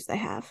whatever issues they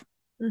have.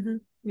 Mm-hmm.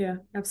 Yeah,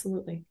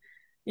 absolutely.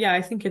 Yeah,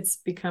 I think it's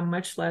become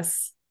much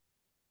less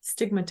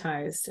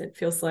stigmatized. It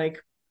feels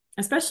like,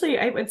 especially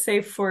I would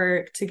say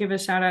to give a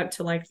shout out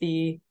to like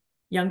the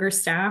younger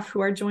staff who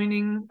are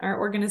joining our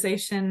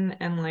organization,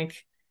 and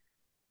like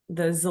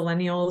the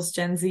Zillennials,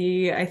 Gen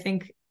Z. I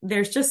think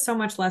there's just so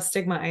much less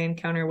stigma I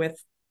encounter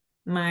with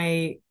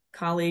my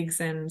colleagues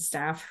and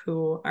staff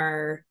who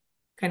are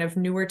kind of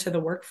newer to the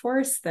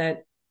workforce,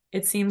 that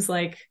it seems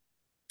like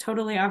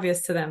totally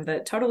obvious to them,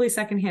 that totally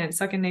second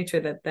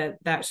nature,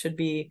 that should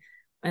be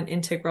an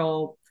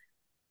integral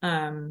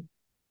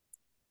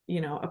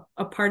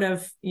a part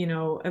of,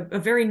 a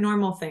very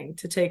normal thing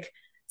to take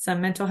some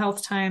mental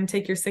health time,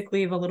 take your sick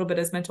leave a little bit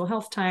as mental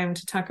health time,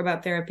 to talk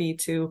about therapy,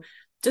 to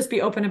just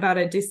be open about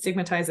it,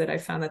 destigmatize it. I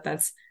found that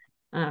that's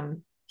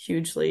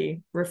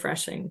hugely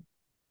refreshing.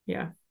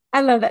 Yeah.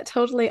 I love that.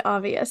 Totally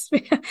obvious.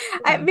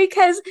 Yeah.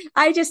 Because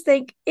I just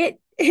think it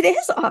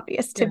is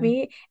obvious to Yeah.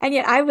 me. And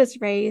yet I was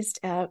raised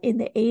in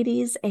the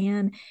 80s,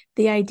 and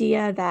the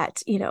idea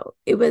that,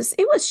 it was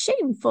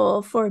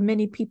shameful for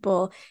many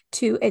people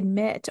to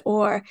admit,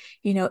 or,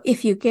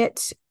 if you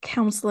get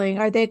counseling,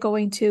 are they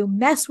going to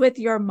mess with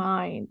your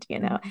mind,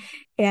 Mhm.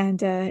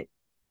 And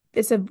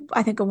it's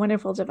I think a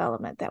wonderful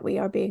development that we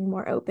are being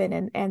more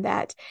open, and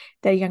that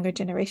the younger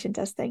generation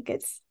does think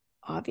it's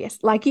obvious,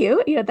 like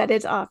that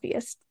it's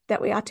obvious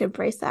that we ought to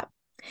embrace that.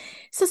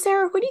 So,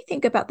 Sarah, what do you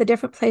think about the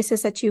different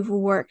places that you've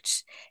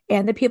worked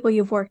and the people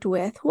you've worked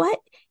with? What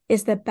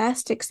is the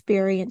best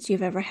experience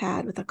you've ever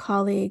had with a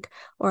colleague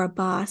or a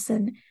boss,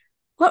 and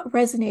what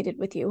resonated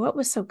with you? What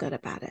was so good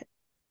about it?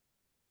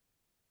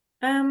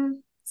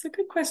 It's a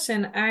good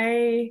question.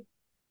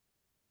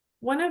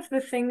 One of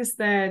the things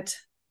that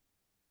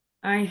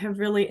I have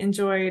really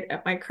enjoyed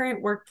at my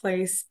current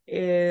workplace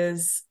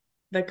is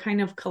the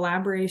kind of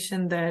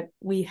collaboration that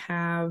we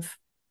have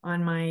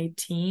on my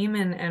team,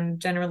 and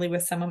generally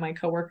with some of my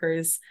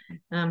coworkers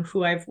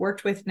who I've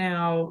worked with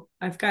now.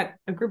 I've got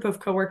a group of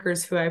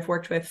coworkers who I've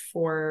worked with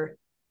for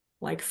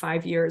like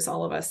 5 years,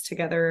 all of us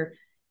together.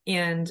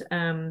 And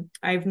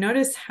I've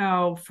noticed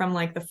how from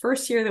like the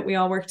first year that we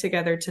all worked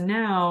together to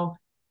now,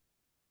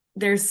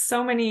 there's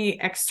so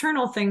many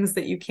external things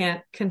that you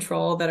can't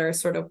control that are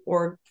sort of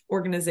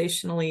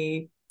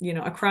organizationally,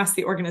 across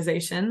the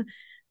organization.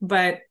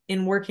 But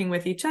in working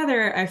with each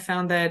other, I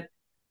found that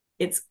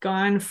it's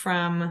gone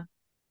from,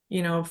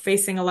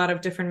 facing a lot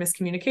of different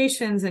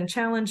miscommunications and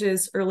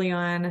challenges early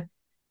on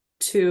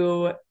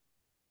to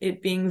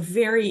it being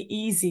very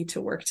easy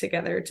to work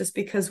together just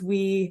because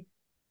we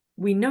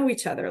know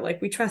each other, like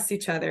we trust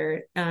each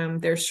other.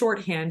 There's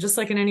shorthand, just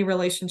like in any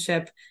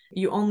relationship.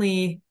 You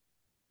only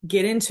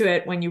get into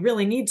it when you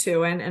really need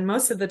to. And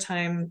most of the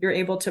time, you're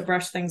able to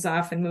brush things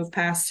off and move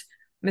past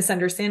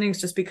misunderstandings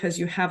just because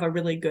you have a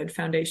really good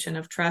foundation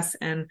of trust.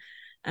 And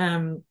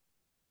I'm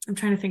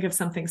trying to think of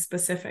something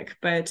specific,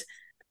 but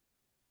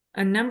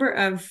a number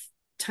of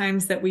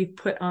times that we've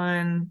put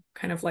on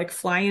kind of like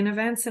fly-in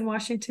events in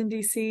Washington,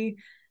 D.C.,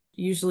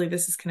 usually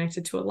this is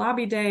connected to a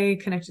lobby day,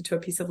 connected to a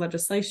piece of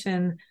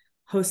legislation,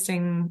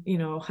 hosting,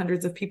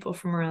 hundreds of people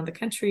from around the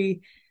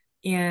country.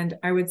 And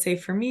I would say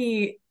for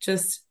me,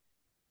 just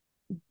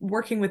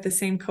working with the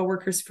same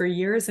coworkers for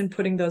years and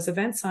putting those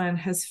events on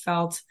has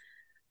felt,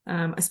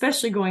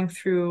 especially going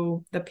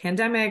through the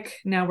pandemic.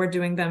 Now we're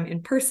doing them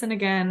in person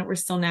again. We're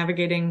still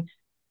navigating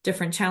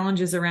different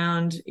challenges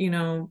around,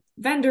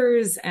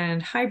 vendors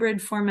and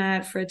hybrid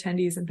format for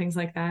attendees and things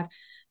like that.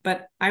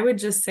 But I would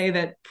just say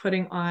that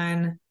putting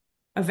on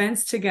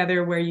events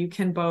together where you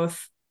can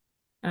both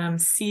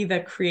see the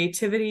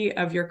creativity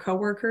of your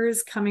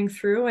coworkers coming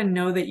through and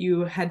know that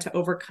you had to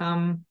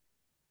overcome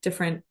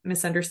different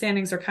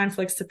misunderstandings or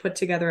conflicts to put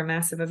together a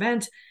massive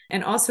event.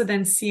 And also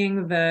then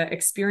seeing the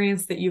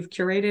experience that you've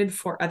curated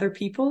for other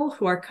people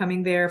who are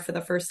coming there for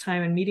the first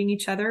time and meeting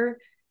each other.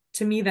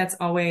 To me, that's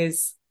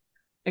always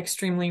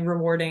extremely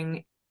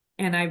rewarding.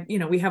 And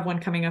we have one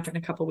coming up in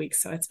a couple of weeks.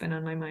 So it's been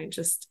on my mind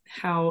just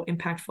how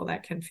impactful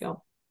that can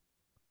feel.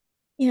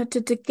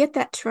 To get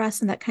that trust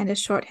and that kind of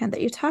shorthand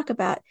that you talk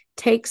about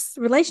takes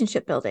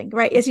relationship building,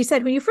 right? As you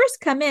said, when you first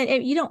come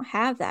in, you don't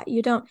have that.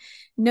 You don't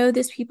know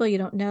these people. You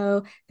don't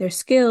know their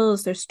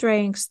skills, their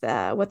strengths,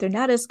 what they're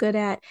not as good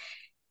at.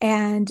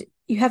 And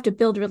you have to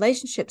build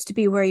relationships to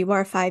be where you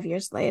are 5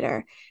 years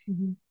later.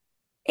 Mm-hmm.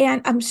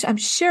 And I'm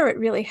sure it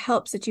really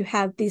helps that you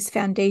have these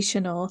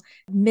foundational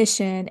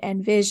mission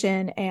and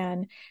vision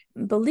and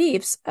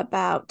beliefs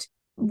about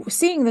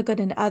seeing the good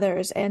in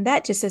others. And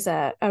that just is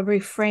a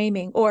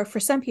reframing, or for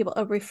some people,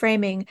 a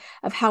reframing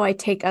of how I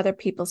take other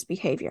people's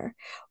behavior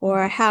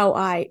or how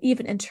I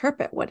even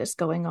interpret what is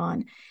going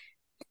on.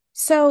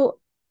 So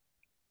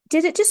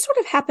did it just sort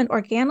of happen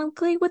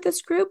organically with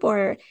this group,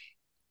 or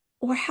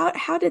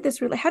how did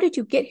this really, how did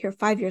you get here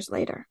 5 years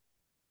later?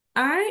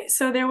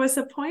 So there was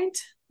a point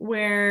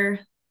where a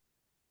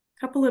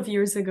couple of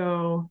years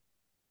ago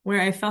where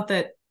I felt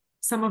that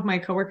some of my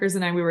coworkers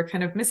and we were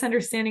kind of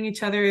misunderstanding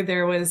each other.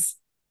 There was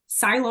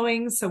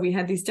siloing. So we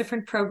had these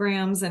different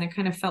programs and it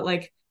kind of felt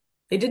like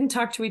they didn't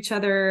talk to each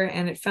other,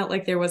 and it felt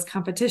like there was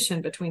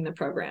competition between the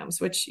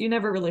programs, which you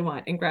never really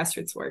want in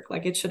grassroots work.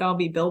 Like it should all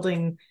be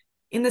building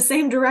in the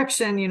same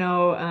direction,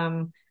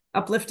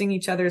 uplifting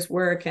each other's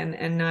work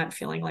and not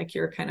feeling like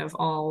you're kind of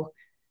all,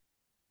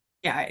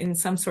 in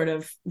some sort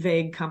of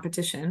vague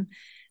competition.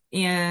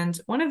 And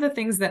one of the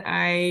things that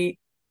I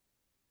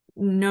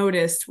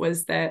noticed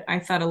was that I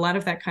thought a lot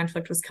of that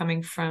conflict was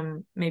coming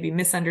from maybe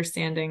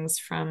misunderstandings,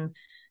 from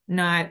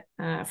not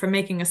from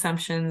making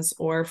assumptions,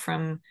 or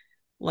from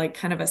like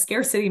kind of a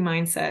scarcity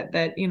mindset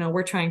that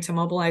we're trying to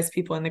mobilize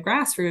people in the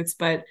grassroots,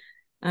 but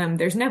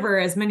there's never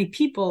as many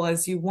people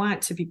as you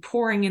want to be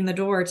pouring in the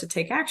door to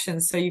take action.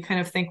 So you kind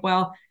of think,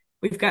 well,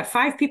 we've got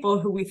 5 people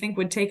who we think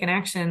would take an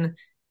action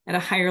at a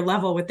higher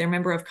level with their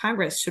member of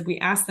Congress. Should we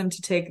ask them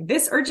to take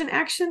this urgent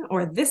action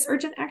or this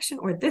urgent action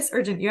or this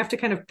urgent? You have to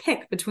kind of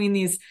pick between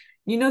these.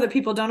 That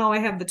people don't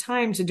always have the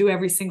time to do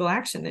every single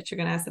action that you're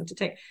going to ask them to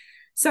take.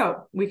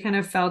 So we kind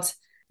of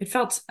it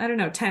felt, I don't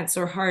know, tense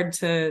or hard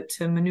to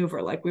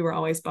maneuver, like we were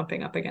always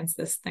bumping up against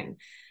this thing.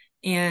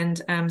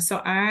 And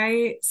so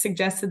I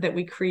suggested that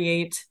we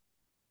create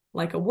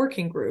like a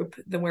working group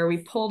where we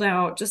pulled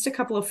out just a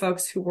couple of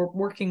folks who were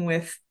working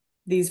with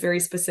these very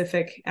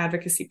specific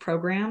advocacy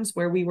programs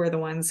where we were the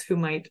ones who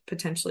might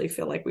potentially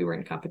feel like we were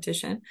in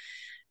competition.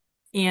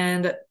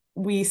 And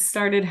we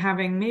started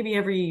having maybe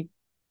every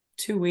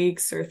 2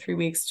 weeks or 3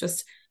 weeks,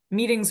 just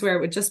meetings where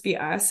it would just be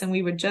us. And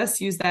we would just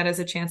use that as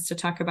a chance to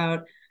talk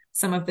about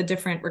some of the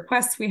different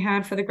requests we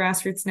had for the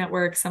Grassroots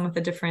Network, some of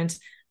the different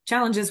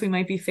challenges we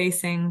might be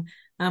facing.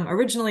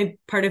 Originally,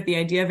 part of the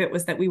idea of it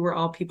was that we were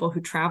all people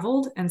who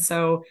traveled. And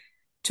so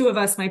two of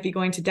us might be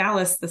going to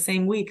Dallas the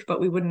same week,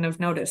 but we wouldn't have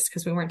noticed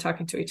because we weren't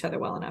talking to each other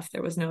well enough.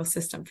 There was no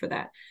system for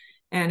that.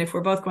 And if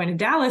we're both going to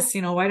Dallas,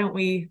 why don't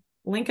we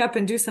link up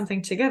and do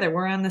something together?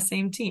 We're on the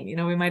same team.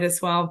 We might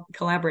as well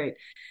collaborate.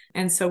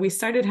 And so we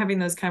started having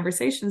those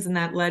conversations, and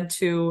that led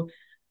to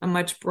a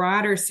much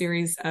broader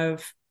series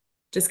of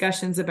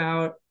discussions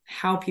about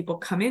how people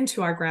come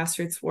into our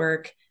grassroots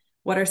work,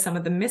 what are some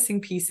of the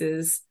missing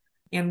pieces,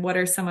 and what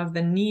are some of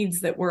the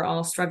needs that we're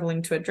all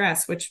struggling to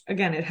address, which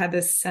again, it had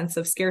this sense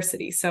of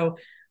scarcity. So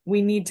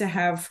we need to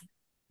have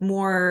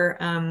more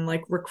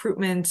like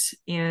recruitment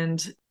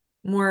and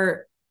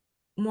more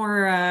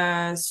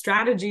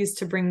strategies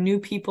to bring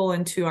new people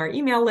into our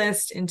email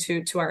list,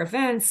 to our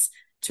events,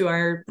 to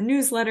our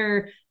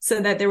newsletter, so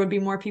that there would be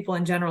more people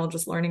in general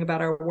just learning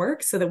about our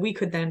work so that we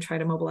could then try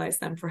to mobilize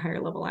them for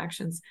higher level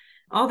actions.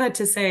 All that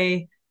to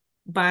say,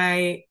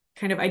 by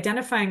kind of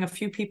identifying a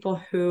few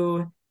people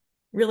who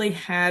really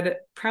had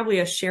probably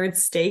a shared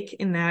stake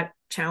in that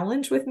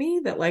challenge with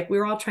me, that like we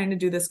were all trying to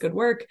do this good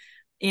work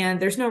and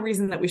there's no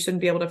reason that we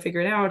shouldn't be able to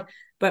figure it out,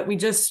 but we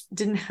just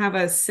didn't have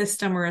a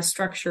system or a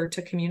structure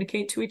to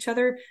communicate to each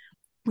other.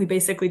 We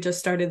basically just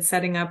started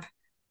setting up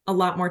a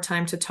lot more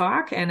time to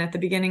talk. And at the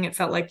beginning, it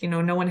felt like,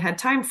 no one had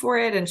time for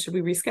it. And should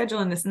we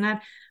reschedule and this and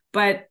that?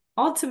 But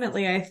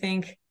ultimately, I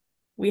think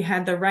we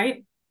had the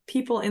right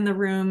people in the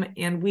room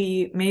and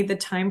we made the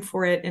time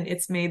for it. And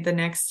it's made the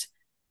next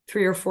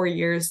 3 or 4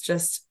 years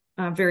just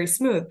very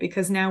smooth,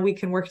 because now we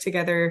can work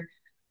together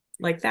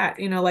like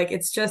that. Like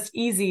it's just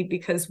easy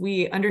because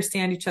we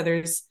understand each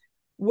other's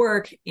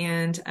work,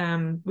 and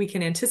we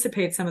can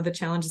anticipate some of the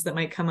challenges that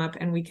might come up,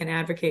 and we can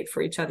advocate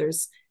for each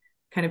other's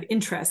kind of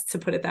interests, to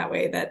put it that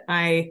way. That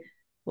I,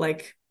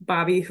 like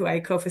Bobby, who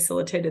I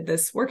co-facilitated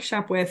this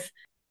workshop with,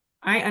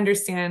 I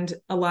understand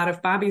a lot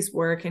of Bobby's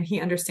work and he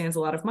understands a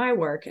lot of my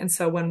work. And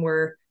so when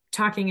we're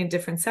talking in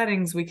different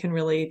settings, we can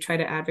really try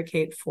to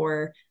advocate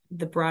for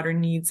the broader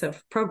needs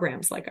of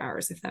programs like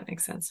ours, if that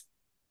makes sense.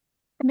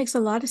 It makes a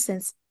lot of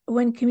sense.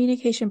 When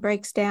communication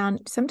breaks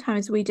down,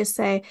 sometimes we just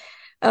say,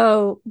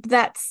 oh,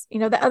 that's,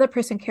 the other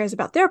person cares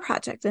about their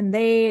project and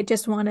they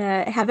just want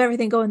to have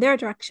everything go in their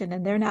direction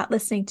and they're not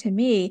listening to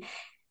me.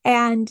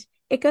 And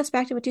it goes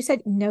back to what you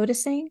said,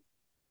 noticing,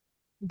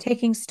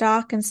 taking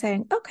stock and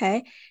saying,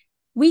 okay,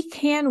 we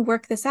can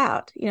work this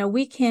out.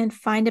 We can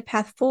find a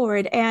path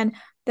forward. And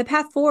the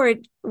path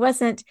forward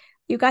wasn't,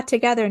 you got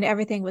together and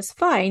everything was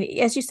fine.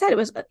 As you said,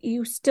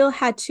 you still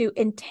had to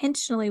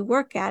intentionally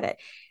work at it.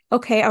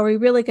 Okay, are we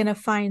really going to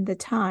find the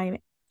time?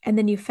 And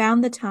then you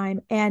found the time,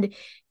 and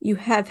you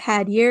have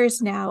had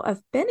years now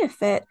of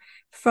benefit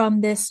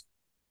from this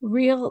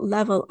real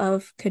level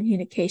of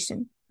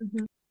communication.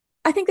 Mm-hmm.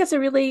 I think that's a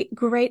really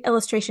great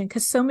illustration,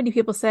 because so many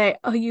people say,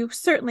 oh, you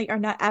certainly are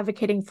not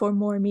advocating for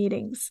more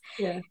meetings.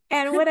 Yeah.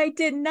 And what I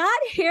did not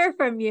hear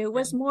from you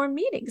was more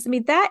meetings. I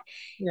mean,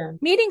 yeah.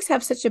 Meetings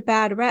have such a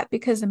bad rep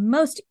because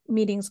most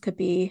meetings could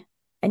be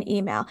an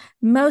email.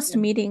 Most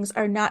meetings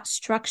are not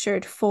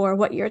structured for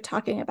what you're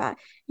talking about.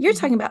 You're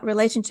talking about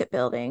relationship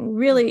building,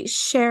 really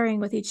sharing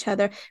with each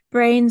other,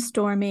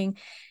 brainstorming,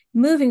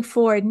 moving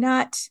forward,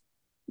 not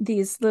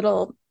these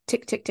little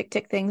tick, tick, tick,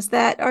 tick things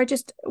that are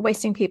just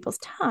wasting people's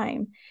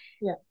time.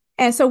 Yeah.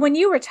 And so when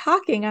you were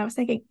talking, I was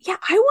thinking, yeah,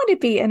 I want to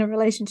be in a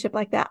relationship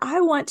like that.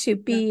 I want to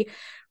be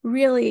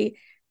really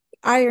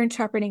iron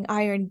sharpening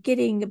iron,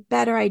 getting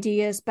better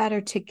ideas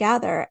better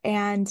together.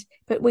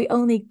 But we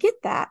only get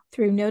that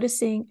through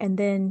noticing and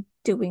then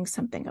doing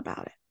something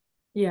about it.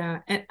 Yeah.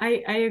 And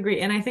I agree.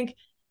 And I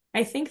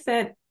think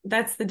that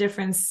that's the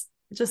difference,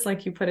 just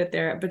like you put it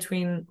there,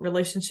 between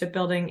relationship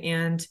building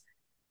and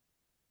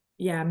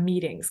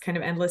meetings, kind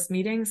of endless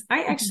meetings.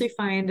 I actually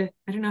find,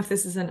 I don't know if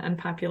this is an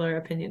unpopular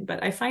opinion,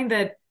 but I find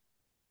that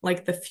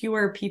like the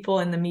fewer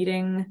people in the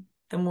meeting,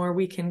 the more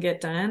we can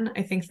get done.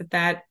 I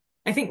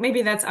think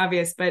maybe that's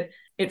obvious, but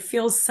it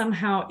feels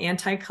somehow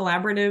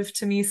anti-collaborative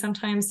to me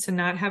sometimes to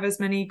not have as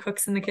many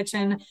cooks in the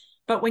kitchen.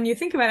 But when you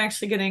think about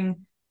actually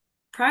getting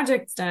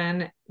projects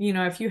done,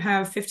 if you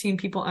have 15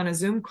 people on a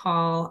Zoom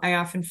call, I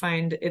often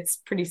find it's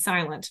pretty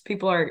silent.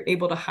 People are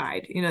able to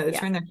hide, they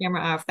turn their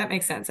camera off. That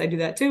makes sense. I do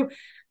that too.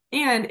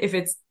 And if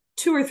it's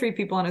 2 or 3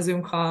 people on a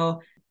Zoom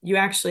call, you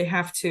actually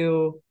have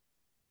to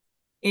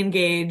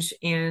engage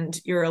and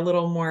you're a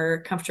little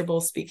more comfortable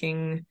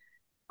speaking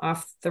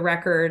off the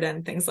record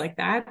and things like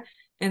that.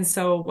 And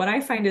so what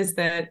I find is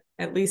that,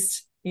 at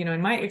least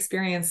in my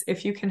experience,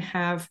 if you can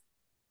have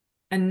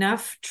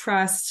enough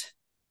trust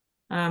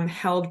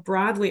held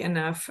broadly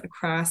enough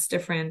across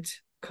different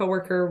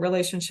coworker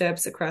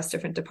relationships, across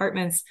different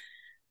departments,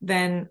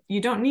 then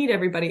you don't need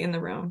everybody in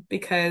the room.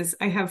 Because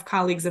I have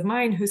colleagues of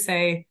mine who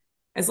say,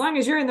 as long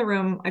as you're in the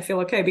room, I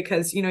feel okay,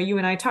 because, you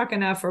and I talk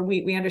enough, or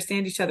we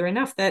understand each other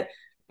enough that,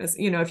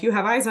 if you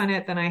have eyes on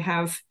it, then I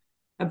have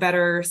a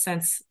better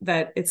sense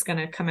that it's going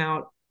to come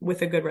out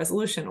with a good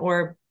resolution.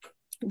 Or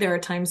there are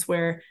times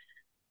where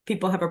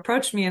people have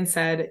approached me and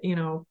said,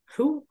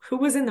 who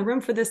was in the room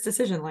for this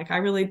decision? Like, I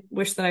really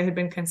wish that I had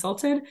been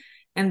consulted.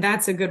 And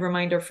that's a good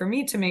reminder for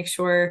me to make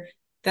sure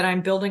that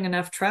I'm building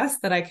enough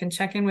trust that I can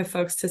check in with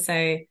folks to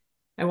say,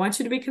 I want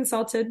you to be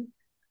consulted.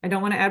 I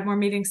don't want to add more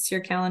meetings to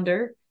your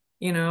calendar.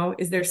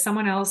 Is there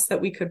someone else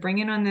that we could bring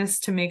in on this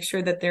to make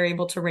sure that they're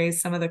able to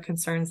raise some of the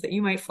concerns that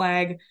you might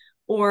flag?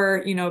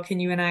 Or, can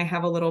you and I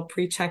have a little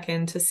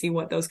pre-check-in to see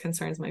what those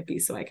concerns might be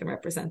so I can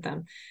represent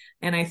them?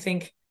 And I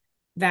think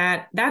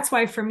that's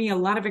why, for me, a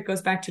lot of it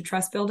goes back to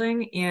trust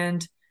building.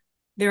 And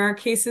there are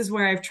cases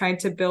where I've tried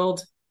to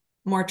build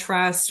more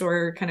trust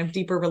or kind of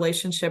deeper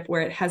relationship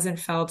where it hasn't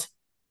felt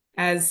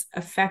as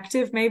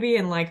effective, maybe,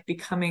 and like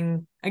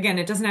becoming, again,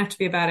 it doesn't have to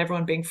be about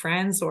everyone being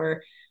friends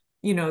or,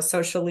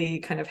 socially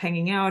kind of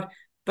hanging out.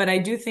 But I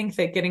do think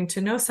that getting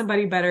to know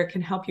somebody better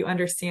can help you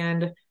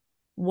understand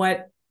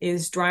what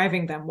is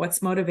driving them,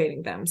 what's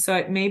motivating them. So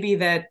it may be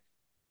that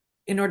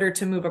in order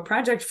to move a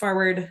project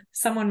forward,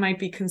 someone might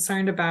be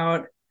concerned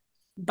about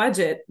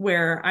budget,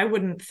 where I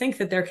wouldn't think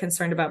that they're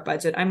concerned about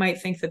budget. I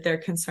might think that they're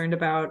concerned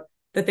about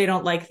that they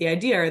don't like the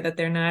idea, or that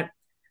they're not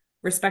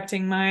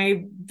respecting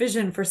my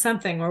vision for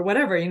something, or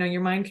whatever.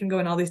 Your mind can go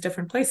in all these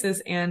different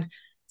places. And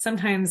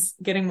sometimes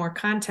getting more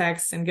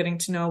context and getting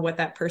to know what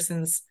that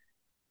person's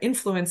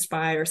influenced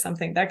by or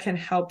something, that can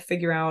help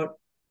figure out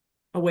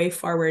a way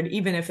forward,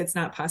 even if it's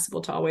not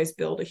possible to always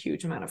build a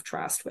huge amount of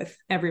trust with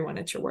everyone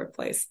at your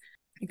workplace.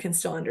 You can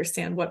still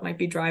understand what might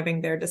be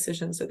driving their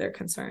decisions or their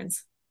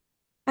concerns.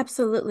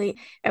 Absolutely.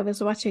 I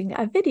was watching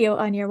a video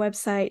on your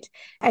website,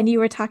 and you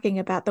were talking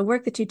about the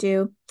work that you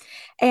do.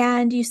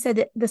 And you said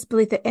that this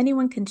belief that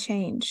anyone can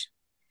change.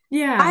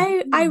 Yeah.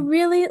 I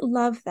really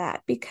love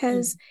that,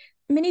 because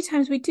many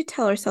times we do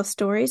tell ourselves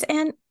stories.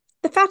 And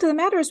the fact of the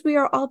matter is, we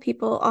are all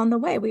people on the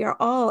way. We are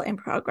all in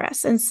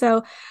progress. And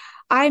so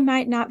I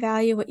might not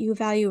value what you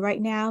value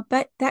right now,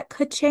 but that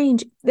could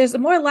change. There's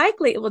more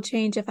likely it will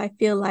change if I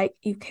feel like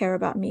you care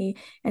about me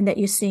and that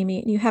you see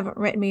me and you haven't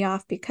written me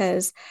off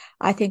because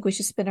I think we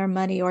should spend our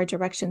money or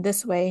direction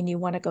this way and you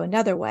want to go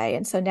another way.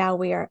 And so now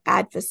we are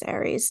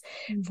adversaries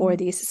for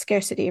the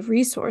scarcity of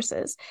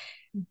resources.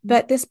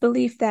 But this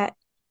belief that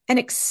an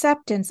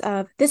acceptance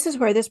of this is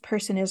where this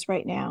person is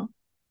right now.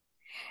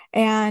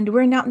 And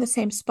we're not in the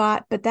same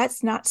spot, but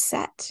that's not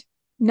set.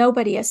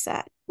 Nobody is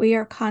set. We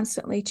are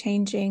constantly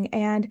changing,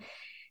 and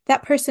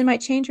that person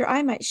might change or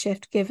I might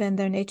shift given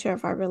the nature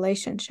of our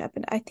relationship.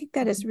 And I think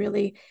that is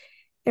really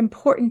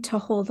important to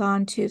hold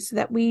on to, so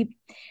that we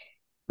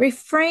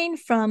refrain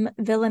from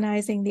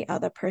villainizing the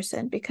other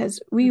person, because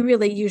we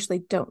really usually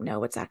don't know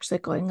what's actually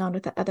going on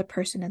with the other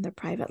person in their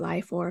private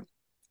life or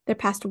their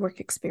past work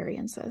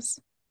experiences.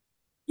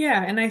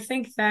 Yeah. And I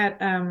think that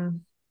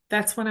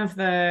that's one of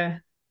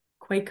the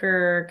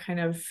Quaker kind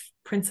of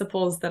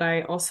principles that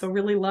I also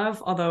really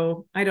love,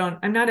 although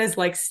I'm not as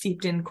like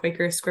steeped in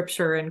Quaker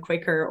scripture and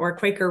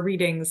Quaker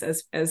readings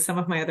as some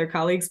of my other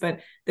colleagues,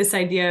 but this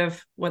idea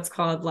of what's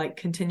called like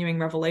continuing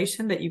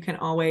revelation, that you can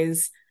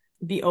always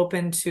be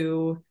open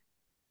to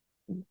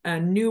a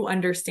new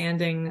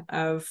understanding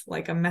of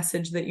like a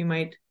message that you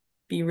might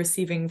be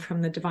receiving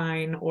from the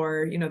divine,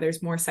 or,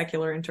 there's more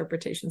secular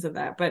interpretations of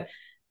that. But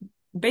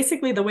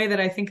basically the way that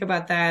I think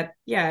about that,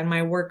 in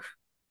my work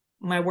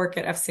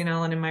at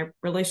FCNL and in my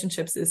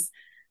relationships, is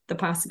the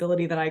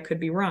possibility that I could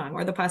be wrong,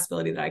 or the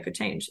possibility that I could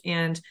change.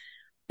 And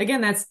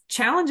again, that's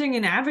challenging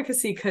in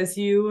advocacy because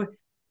you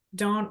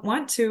don't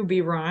want to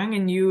be wrong.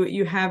 And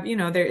you have,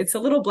 there, it's a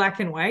little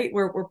black and white.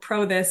 We're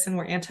pro this and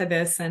we're anti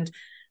this. And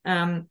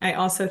I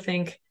also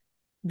think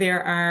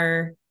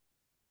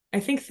I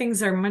think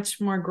things are much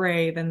more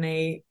gray than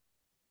they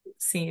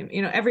seem.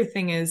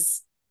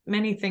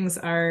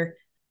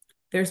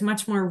 There's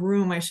much more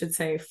room, I should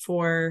say,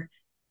 for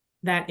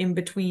that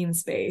in-between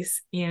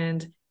space.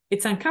 And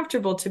it's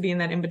uncomfortable to be in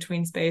that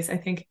in-between space. I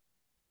think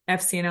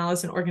FCNL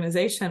as an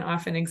organization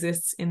often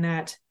exists in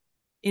that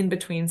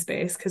in-between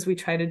space because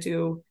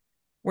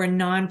we're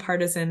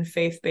nonpartisan,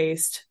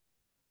 faith-based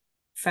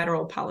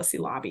federal policy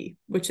lobby,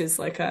 which is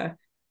like a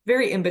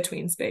very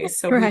in-between space.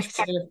 So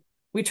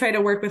we try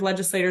to work with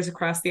legislators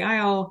across the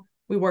aisle.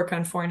 We work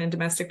on foreign and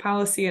domestic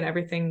policy and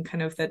everything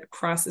kind of that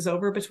crosses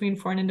over between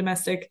foreign and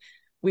domestic.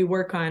 We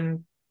work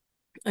on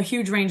a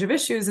huge range of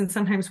issues. And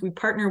sometimes we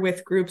partner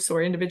with groups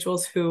or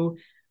individuals who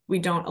we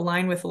don't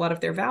align with a lot of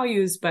their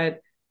values, but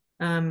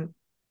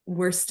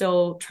we're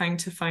still trying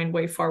to find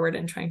way forward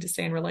and trying to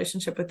stay in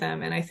relationship with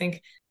them. And I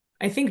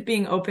think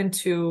being open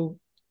to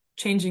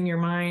changing your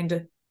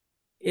mind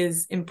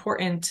is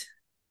important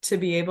to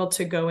be able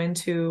to go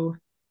into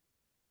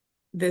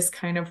this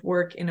kind of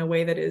work in a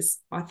way that is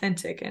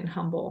authentic and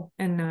humble,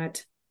 and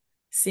not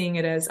seeing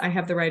it as I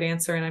have the right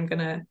answer and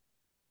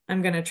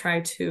I'm gonna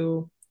try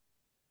to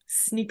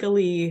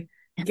sneakily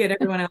get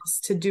everyone else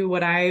to do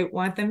what I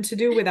want them to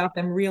do without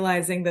them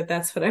realizing that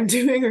that's what I'm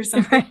doing or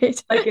something.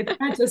 Right. Like, it's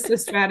not just a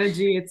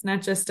strategy. It's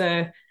not just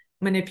a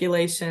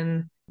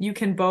manipulation. You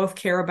can both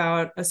care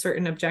about a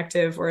certain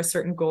objective or a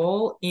certain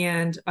goal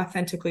and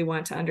authentically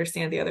want to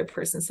understand the other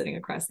person sitting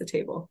across the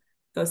table.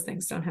 Those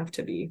things don't have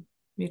to be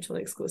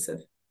mutually exclusive.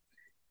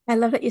 I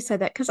love that you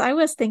said that, because I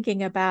was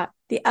thinking about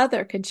the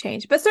other can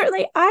change, but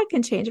certainly I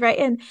can change, right?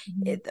 And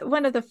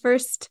one of the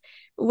first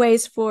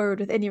ways forward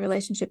with any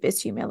relationship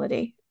is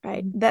humility,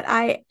 right? That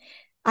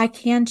I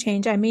can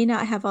change. I may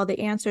not have all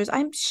the answers.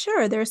 I'm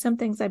sure there are some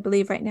things I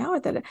believe right now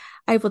that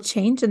I will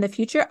change in the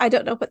future. I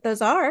don't know what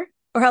those are,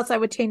 or else I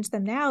would change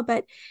them now.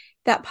 But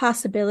that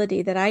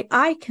possibility that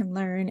I can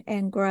learn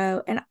and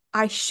grow, and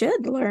I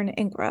should learn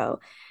and grow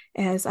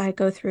as I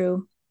go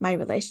through my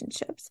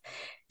relationships.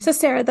 So,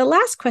 Sarah, the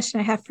last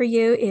question I have for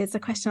you is a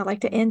question I'd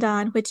like to end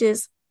on, which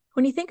is,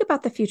 when you think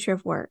about the future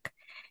of work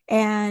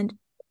and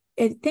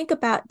think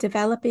about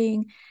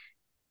developing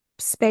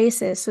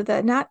spaces so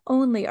that not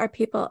only are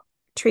people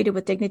treated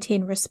with dignity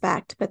and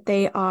respect, but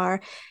they are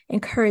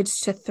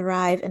encouraged to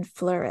thrive and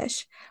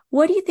flourish,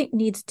 what do you think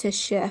needs to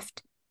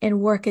shift in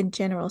work in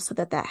general so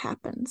that that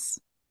happens?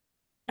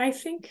 I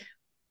think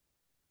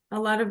a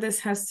lot of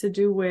this has to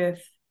do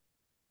with,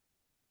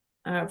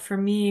 for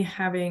me,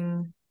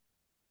 having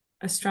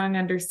a strong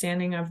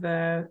understanding of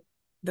the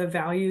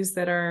values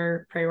that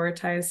are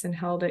prioritized and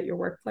held at your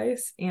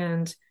workplace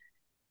and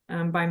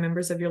by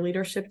members of your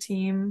leadership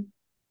team,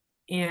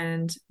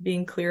 and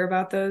being clear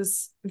about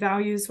those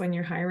values when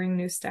you're hiring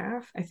new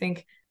staff. I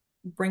think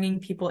bringing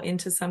people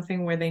into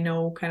something where they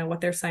know kind of what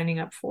they're signing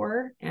up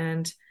for.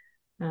 And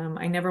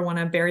I never want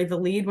to bury the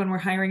lead when we're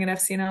hiring at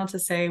FCNL to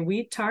say,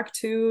 we talk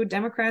to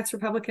Democrats,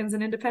 Republicans,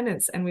 and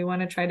independents, and we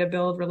want to try to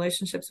build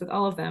relationships with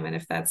all of them. And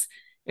if that's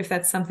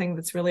something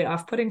that's really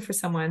off-putting for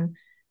someone,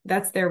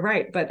 that's their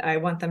right. But I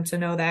want them to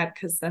know that,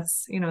 because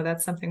that's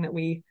something that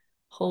we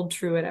hold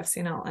true at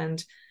FCNL.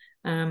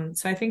 And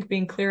so I think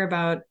being clear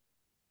about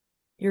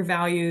your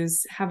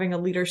values, having a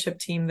leadership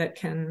team that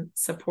can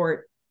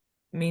support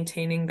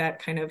maintaining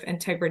that kind of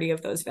integrity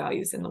of those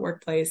values in the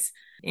workplace,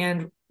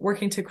 and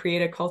working to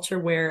create a culture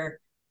where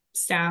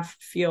staff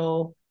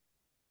feel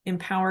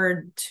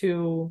empowered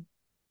to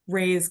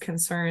raise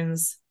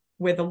concerns,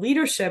 where the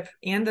leadership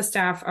and the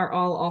staff are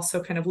all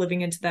also kind of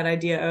living into that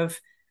idea of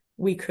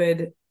we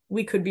could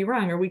be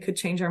wrong, or we could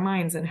change our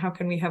minds, and how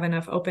can we have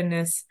enough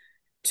openness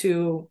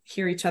to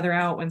hear each other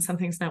out when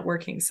something's not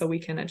working so we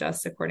can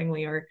adjust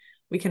accordingly, or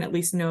we can at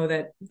least know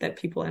that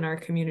people in our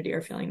community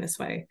are feeling this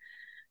way.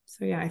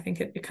 So yeah, I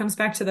think it comes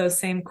back to those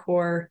same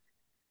core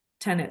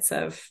tenets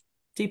of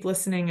deep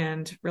listening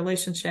and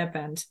relationship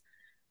and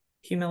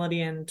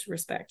humility and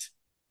respect.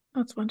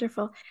 That's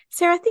wonderful.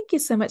 Sarah, thank you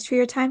so much for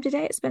your time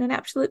today. It's been an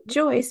absolute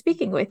joy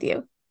speaking with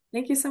you.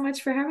 Thank you so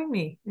much for having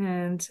me.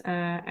 And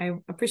I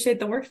appreciate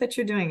the work that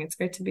you're doing. It's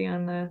great to be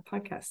on the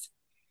podcast.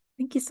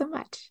 Thank you so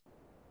much.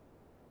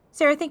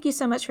 Sarah, thank you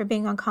so much for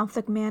being on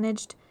Conflict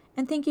Managed,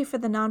 and thank you for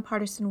the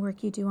nonpartisan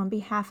work you do on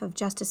behalf of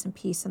justice and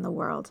peace in the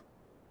world.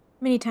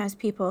 Many times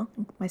people,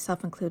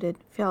 myself included,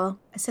 feel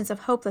a sense of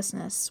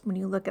hopelessness when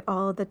you look at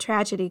all of the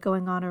tragedy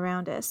going on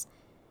around us.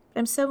 But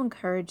I'm so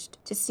encouraged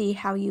to see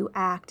how you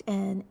act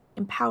and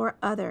empower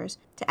others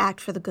to act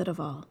for the good of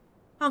all.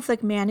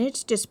 Conflict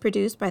Managed is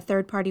produced by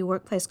third-party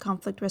workplace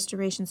conflict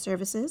restoration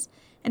services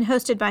and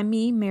hosted by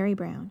me, Mary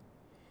Brown.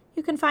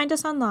 You can find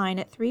us online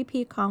at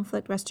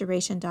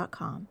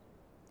 3pconflictrestoration.com.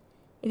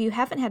 If you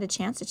haven't had a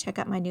chance to check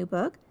out my new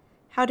book,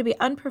 How to Be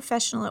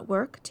Unprofessional at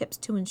Work, Tips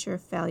to Ensure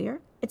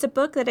Failure, it's a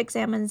book that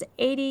examines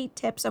 80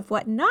 tips of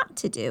what not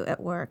to do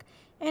at work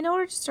in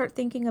order to start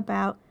thinking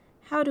about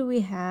how do we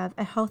have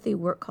a healthy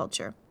work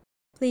culture.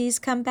 Please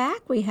come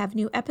back. We have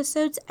new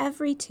episodes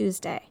every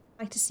Tuesday. If you'd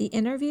like to see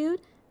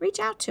interviewed, reach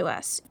out to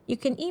us. You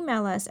can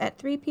email us at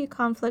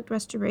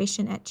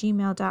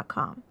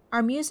 3pconflictrestoration@gmail.com.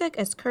 Our music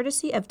is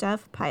courtesy of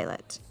Dove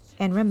Pilot.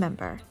 And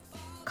remember,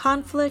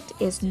 conflict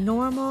is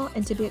normal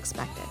and to be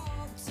expected.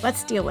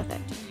 Let's deal with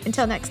it.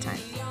 Until next time,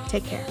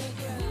 take care.